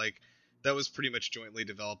on it. Like, that was pretty much jointly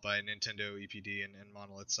developed by Nintendo, EPD, and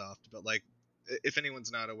Monolith Soft. But, like, if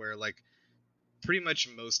anyone's not aware, like, pretty much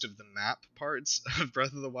most of the map parts of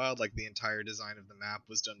Breath of the Wild, like, the entire design of the map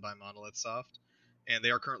was done by Monolith Soft. And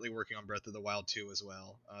they are currently working on Breath of the Wild 2 as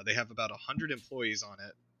well. They have about 100 employees on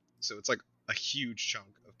it, so it's, like, a huge chunk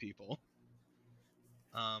of people.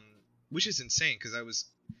 Which is insane,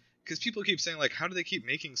 because people keep saying like, how do they keep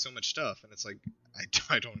making so much stuff? And it's like,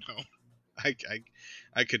 I don't know.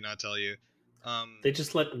 I could not tell you. They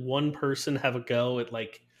just let one person have a go at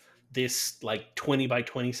like this like 20 by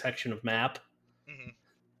 20 section of map,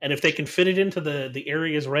 and if they can fit it into the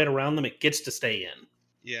areas right around them, it gets to stay in.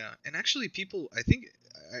 Yeah, and actually, people, I think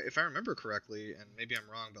if I remember correctly, and maybe I'm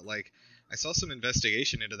wrong, but like I saw some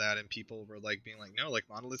investigation into that, and people were like being like, no, like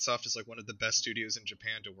Monolith Soft is like one of the best studios in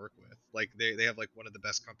Japan to work with. Like they have like one of the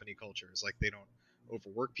best company cultures. Like they don't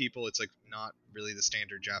overwork people. It's like not really the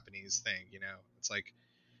standard Japanese thing, you know. It's like,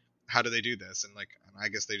 how do they do this? And like I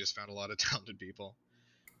guess they just found a lot of talented people.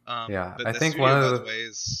 Yeah, But I the think studio, by the way,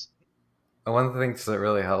 is one of the things that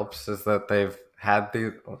really helps is that they've had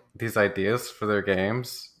these ideas for their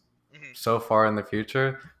games so far in the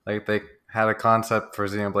future. Like they had a concept for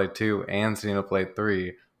Xenoblade 2 and Xenoblade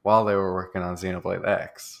 3 while they were working on Xenoblade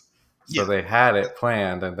X. So they had it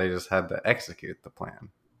planned and they just had to execute the plan.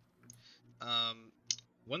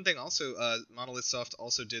 One thing also, Monolith Soft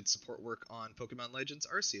also did support work on Pokemon Legends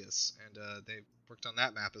Arceus, and they worked on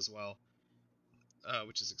that map as well,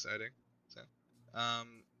 which is exciting. So,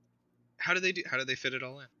 how do they fit it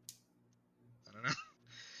all in? I don't know.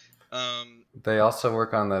 They also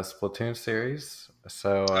work on the Splatoon series,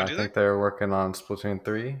 so I think they're working on Splatoon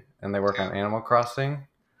 3, and they work on Animal Crossing.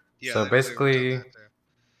 Yeah, so basically,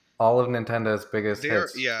 all of Nintendo's biggest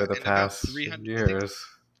hits for the past years.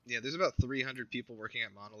 Yeah, there's about 300 people working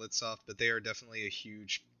at Monolith Soft, but they are definitely a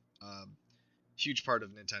huge part of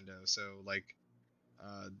Nintendo. So like,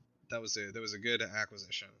 that was a good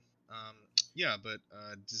acquisition. Yeah, but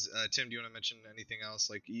Tim, do you want to mention anything else?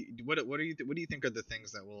 Like, what do you think are the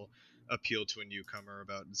things that will appeal to a newcomer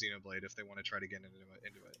about Xenoblade if they want to try to get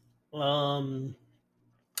into it? Well,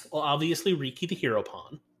 obviously Riki the Hero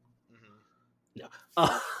Pawn. No,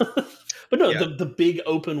 but no, the big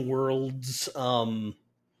open worlds,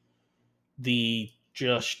 the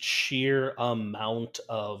just sheer amount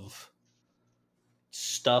of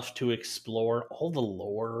stuff to explore, all the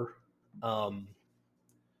lore.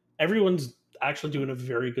 Everyone's actually doing a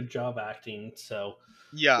very good job acting. So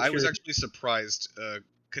yeah, I was actually surprised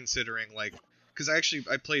considering like because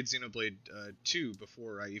I played Xenoblade 2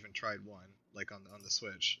 before I even tried 1, like on the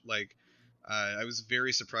Switch. Like I was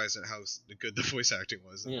very surprised at how good the voice acting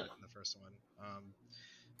was in the first one.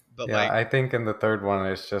 But yeah, like, I think in the third one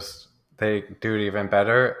it's just they do it even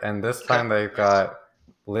better, and this time they've got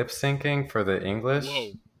lip syncing for the English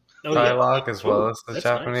dialogue as well as the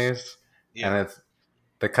Japanese, nice. And it's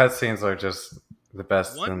the cutscenes are just the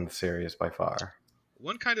best in the series by far.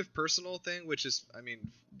 One kind of personal thing, which is, I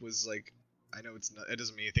mean, was like, I know it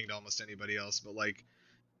doesn't mean anything to almost anybody else, but like,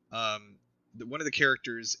 one of the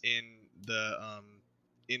characters in the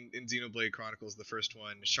in Xenoblade Chronicles, the first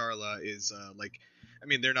one, Sharla, is like, I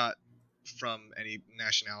mean, they're not from any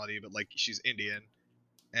nationality, but like she's Indian,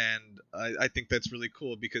 and I think that's really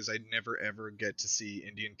cool because I never ever get to see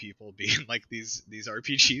Indian people be in like these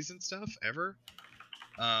RPGs and stuff ever,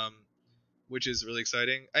 which is really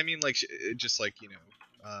exciting. I mean, like just like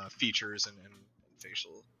features and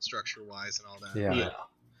facial structure wise and all that. Yeah.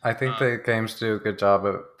 I think the games do a good job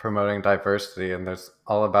at promoting diversity, and there's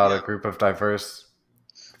all about a group of diverse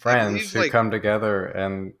friends who come together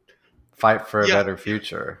and fight for a better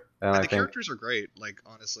future. And I think characters are great, like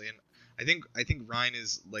honestly, and I think Ryan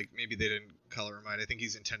is like, maybe they didn't color him right. I think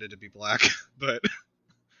he's intended to be black, but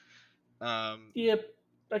yep,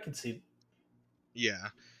 I can see. Yeah,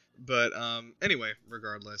 but anyway,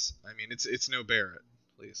 regardless, I mean it's no Barrett,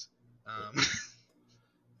 please.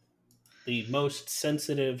 The most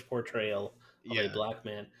sensitive portrayal of a black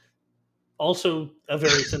man. Also, a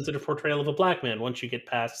very sensitive portrayal of a black man once you get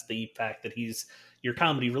past the fact that he's your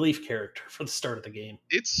comedy relief character for the start of the game.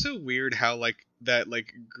 It's so weird how like that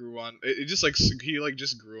like grew on. It just like he like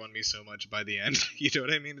just grew on me so much by the end. You know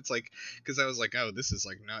what I mean? It's like because I was like, oh, this is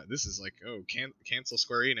like cancel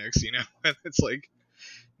Square Enix, you know? And it's like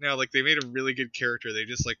no, like they made a really good character. They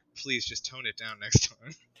just like, please just tone it down next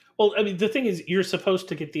time. Well, I mean, the thing is, you're supposed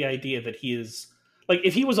to get the idea that he is like,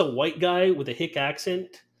 if he was a white guy with a hick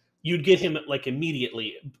accent, you'd get him like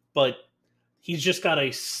immediately, but he's just got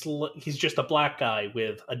he's just a black guy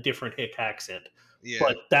with a different hick accent. Yeah.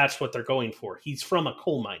 But that's what they're going for. He's from a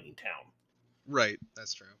coal mining town. Right,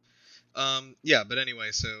 that's true. Yeah, but anyway,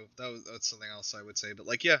 so that's something else I would say. But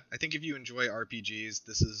like, yeah, I think if you enjoy RPGs,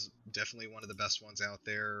 this is definitely one of the best ones out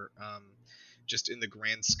there. Just in the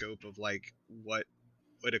grand scope of like what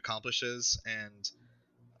it accomplishes, and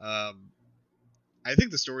I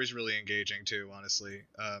think the story's really engaging too, honestly.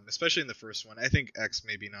 Especially in the first one. I think X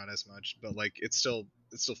maybe not as much, but like it's still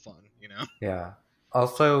fun, you know? Yeah.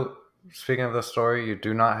 Also, speaking of the story, you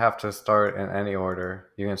do not have to start in any order.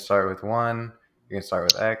 You can start with 1, you can start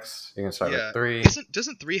with X, you can start with 3.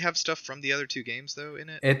 Doesn't 3 have stuff from the other 2 games though in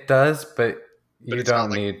it? It does, but you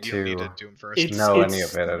don't need to do them first. Know any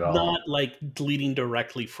of it at all. Not like leading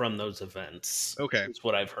directly from those events. Okay. Is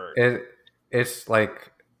what I've heard. It's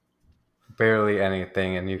like barely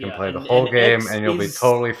anything, and you can play the and whole game, X and you'll be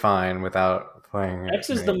totally fine without playing it. X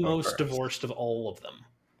is the most divorced of all of them.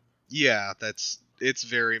 Yeah, it's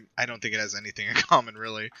very. I don't think it has anything in common,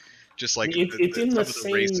 really. Just like it's in the some of the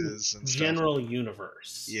same races and general stuff.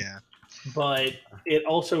 universe. Yeah, but it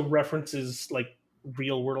also references like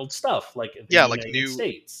real world stuff, like the like United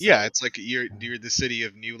States. So. Yeah, it's like you're the city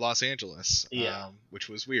of New Los Angeles. Yeah, which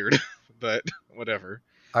was weird, but whatever.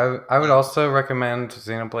 I would also recommend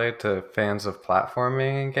Xenoblade to fans of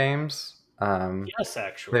platforming in games. Yes,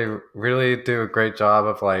 actually, they really do a great job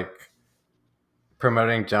of like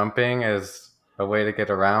promoting jumping as a way to get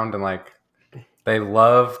around, and like they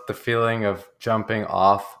love the feeling of jumping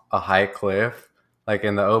off a high cliff, like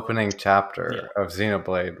in the opening chapter of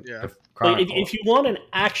Xenoblade. Yeah. If you want an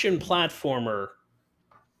action platformer,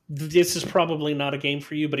 this is probably not a game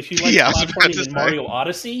for you. But if you like platforming in Mario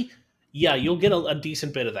Odyssey, yeah, you'll get a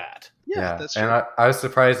decent bit of that. Yeah, that's true. And I was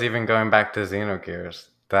surprised even going back to Xenogears.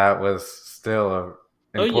 That was still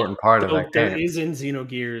an important part of that game. There is in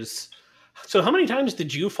Xenogears. So how many times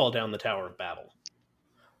did you fall down the Tower of Babel?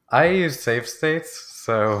 I use save states,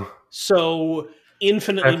 so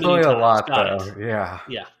infinitely definitely many times. A lot, Got though. it.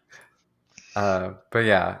 Yeah. But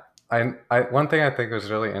yeah, I one thing I think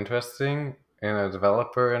was really interesting in a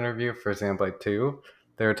developer interview for Xenoblade 2,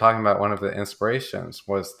 they were talking about one of the inspirations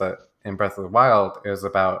was that in Breath of the Wild it was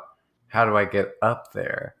about how do I get up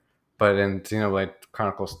there, but in Xenoblade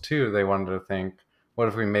Chronicles 2 they wanted to think, what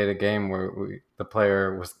if we made a game where the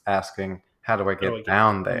player was asking, how do I get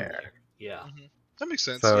down there? Yeah. Mm-hmm. That makes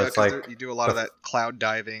sense. So yeah, it's like you do a lot of that cloud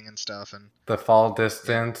diving and stuff, and the fall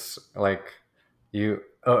distance, like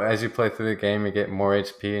as you play through the game, you get more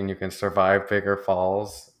HP and you can survive bigger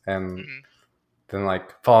falls. And then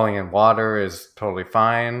like falling in water is totally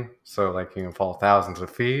fine. So like you can fall thousands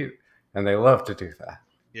of feet, and they love to do that.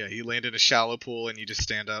 Yeah, you land in a shallow pool and you just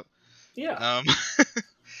stand up. Yeah.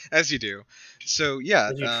 As you do. So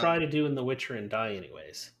yeah. As you try to do in The Witcher and die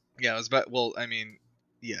anyways. Yeah, I mean,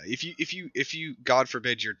 yeah, if you God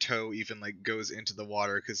forbid your toe even like goes into the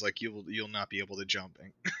water, because like you'll not be able to jump.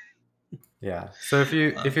 Yeah. So if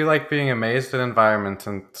you like being amazed at environments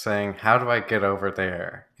and saying, how do I get over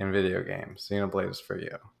there in video games, Xenoblade is for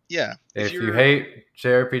you. Yeah. If you hate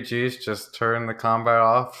JRPGs, just turn the combat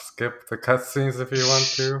off, skip the cutscenes if you want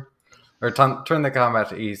to, or turn the combat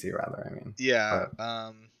to easy rather. I mean. Yeah.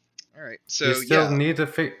 All right. So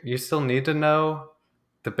you still need to know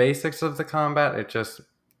the basics of the combat. It just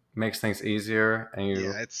makes things easier, and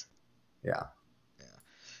yeah.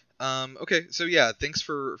 Okay, so yeah, thanks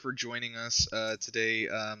for joining us today.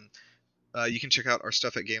 You can check out our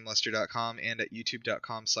stuff at GameLuster.com and at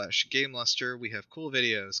YouTube.com/GameLuster. We have cool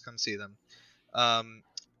videos. Come see them.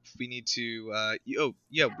 We need to.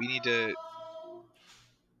 We need to.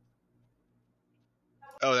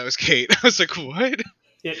 Oh, that was Kate. I was like, what?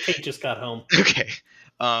 Yeah, Kate just got home. Okay.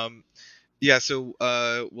 Yeah. So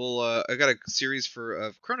we'll. I got a series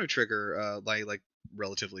for Chrono Trigger. Like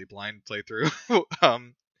relatively blind playthrough.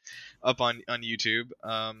 Up on YouTube,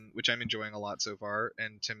 which I'm enjoying a lot so far,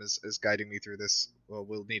 and Tim is guiding me through this. Well,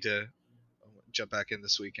 we'll need to jump back in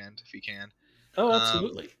this weekend if he can. Oh,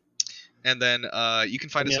 absolutely. And then you can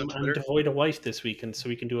find us on Twitter. I'm devoid a wife this weekend, so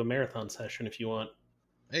we can do a marathon session if you want.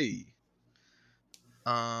 Hey.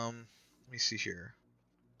 Let me see here.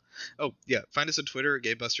 Oh, yeah. Find us on Twitter,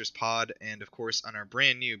 GameBustersPod, and of course on our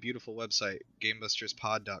brand new, beautiful website,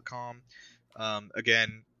 GameBustersPod.com.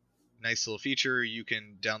 Again, nice little feature. You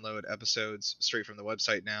can download episodes straight from the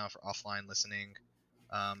website now for offline listening,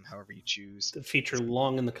 however you choose. The feature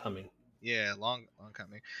long in the coming. Yeah, long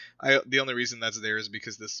coming. The only reason that's there is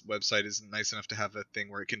because this website is nice enough to have a thing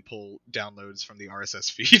where it can pull downloads from the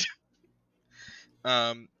RSS feed.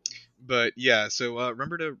 But yeah, so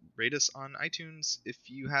remember to rate us on iTunes if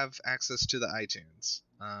you have access to the iTunes,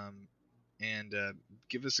 and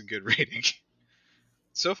give us a good rating.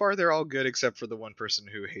 So far, they're all good except for the one person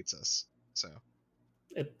who hates us. So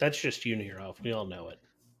that's just you, Nero. We all know it.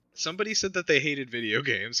 Somebody said that they hated video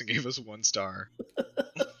games and gave us 1 star.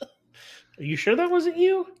 Are you sure that wasn't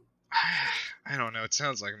you? I don't know. It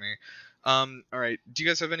sounds like me. All right. Do you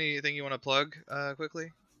guys have anything you want to plug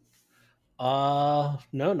quickly? No,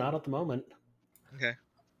 not at the moment. Okay.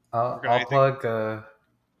 I'll plug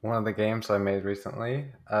one of the games I made recently.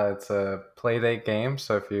 It's a Playdate game,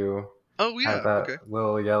 so if you have that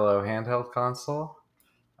little yellow handheld console,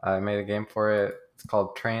 I made a game for it. It's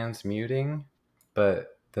called Transmuting,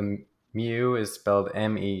 but the Mew is spelled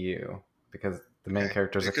MEU because the main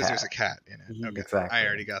character is a cat. Because there's a cat in it. Okay. Exactly. I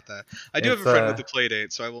already got that. I do have a friend with the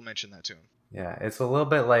Playdate, so I will mention that to him. Yeah, it's a little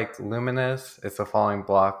bit like Luminous. It's a falling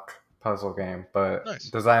block puzzle game, but nice.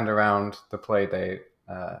 Designed around the Playdate.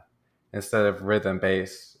 instead of rhythm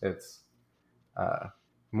based. It's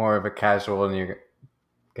more of a casual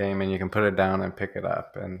game, and you can put it down and pick it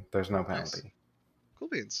up, and there's no penalty. Nice. Cool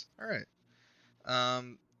beans. All right.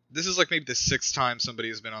 This is like maybe the 6th time somebody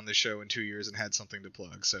has been on this show in 2 years and had something to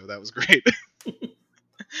plug, so that was great.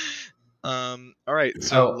 All right.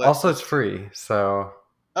 So also it's free. So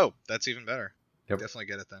that's even better. Yep. Definitely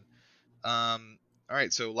get it then. All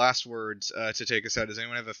right. So last words to take us out. Does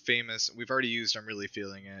anyone have a famous? We've already used "I'm really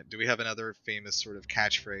feeling it." Do we have another famous sort of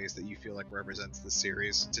catchphrase that you feel like represents the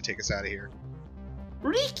series to take us out of here?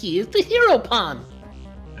 Riki is the hero pawn.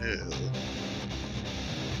 Ew.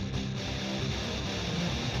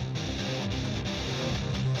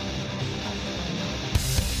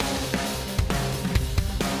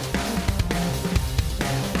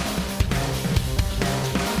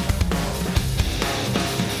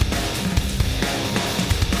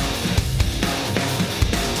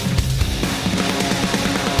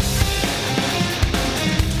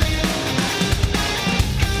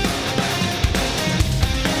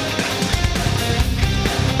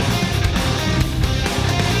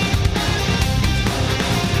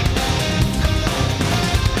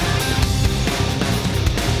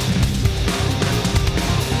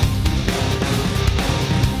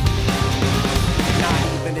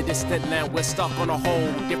 We're stuck on a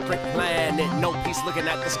whole different planet. No peace looking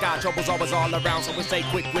at the sky. Trouble's always all around, so we stay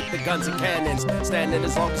quick with the guns and cannons. Standing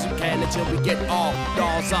as long as we can until we get all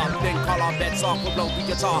dolls up. Then call our bets off, we'll blow the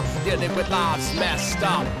guitar. Dealing with lives messed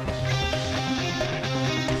up.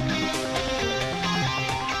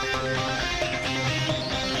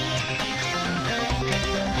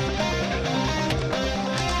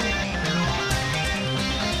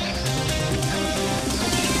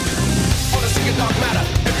 Dark matter,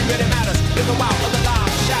 every minute matters. Live a while, other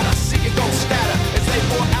lives shatter. See it go scatter. As they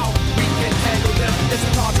pour out, we can handle them. It's a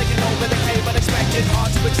tar taking over the cave, unexpected. Hard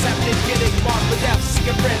to accept it, getting marked with death.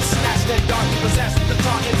 Seeking friends, snatched and darkly possessed. The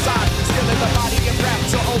tar inside, still in the body and breath.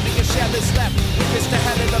 So only a shell is left. Witness the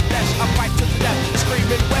hell in the flesh, I fight to the death.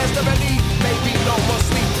 Screaming, where's the relief? Maybe no more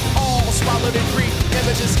sleep. All swallowed in grief.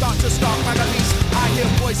 Images start to stalk my release. I hear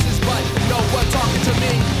voices, but no one talking to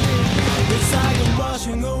me. It's like I'm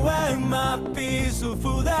washing away my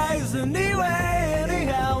peaceful days anyway.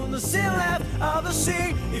 Anyhow, nothing left of the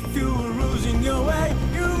sea. If you were losing your way,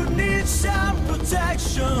 you need some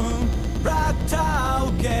protection. Right,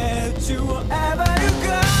 I'll get you wherever you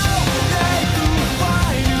go. They could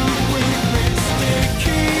find you with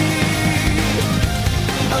sticky.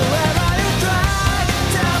 Wherever you try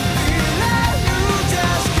to feel it, you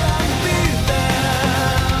just can't be there.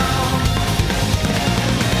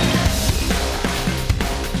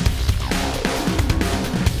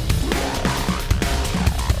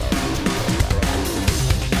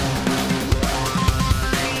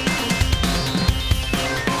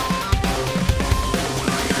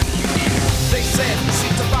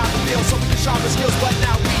 So we can sharpen skills, but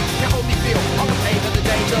now we can only feel all the pain and the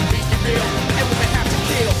danger of being real. And we may have to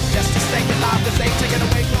kill just to stay alive, cause they taking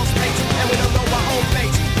away close mates, and we don't know our own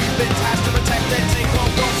fates. We've been tasked to protect and take on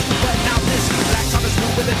ropes, but now this black time is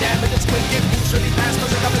moving the damage. It's quick, it moves really fast,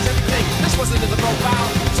 cause it covers everything. This wasn't in the profile,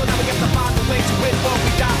 so now we have to find a way to win before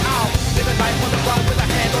we die out. Living life on the run with a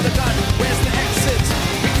hand on the gun. Where's the exit?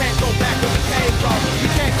 We can't go back where we came from. We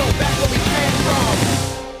can't go back where we came from.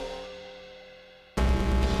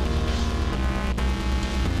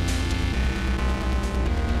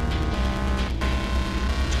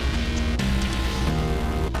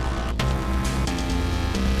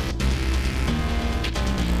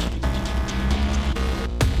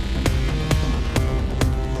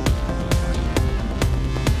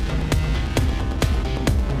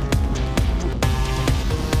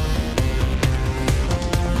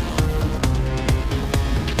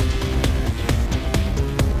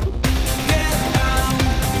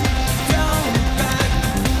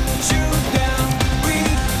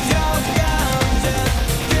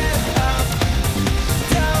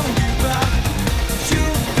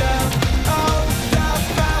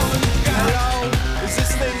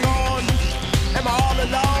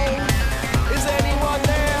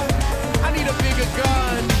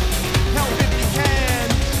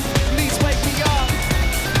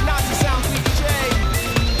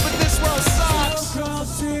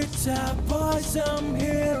 I'm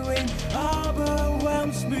hearing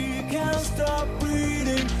overwhelms me, can't stop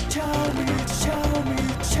breathing. Show me, show me,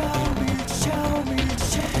 show me, show me,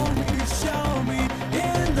 show me, show me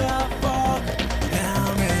in the fog. How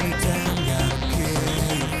many times I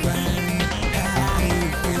keep running? How do you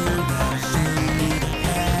feel that she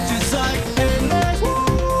just like endless.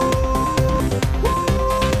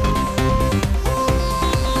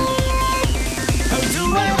 How do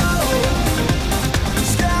I know?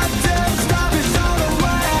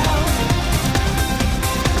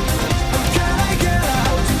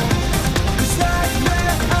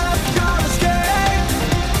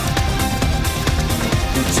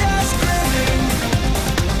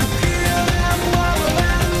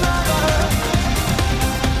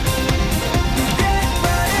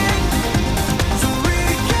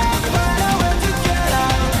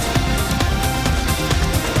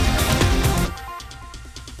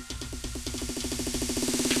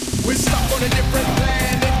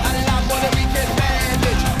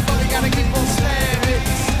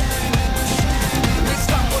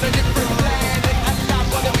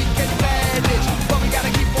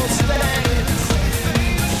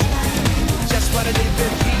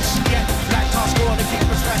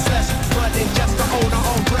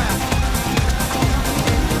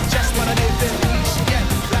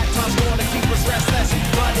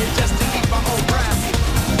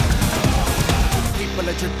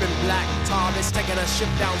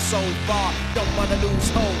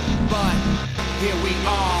 But here we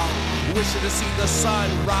are, wishing to see the sun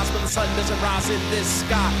rise, but the sun doesn't rise in this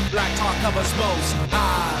sky. Black tar covers most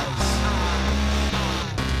eyes.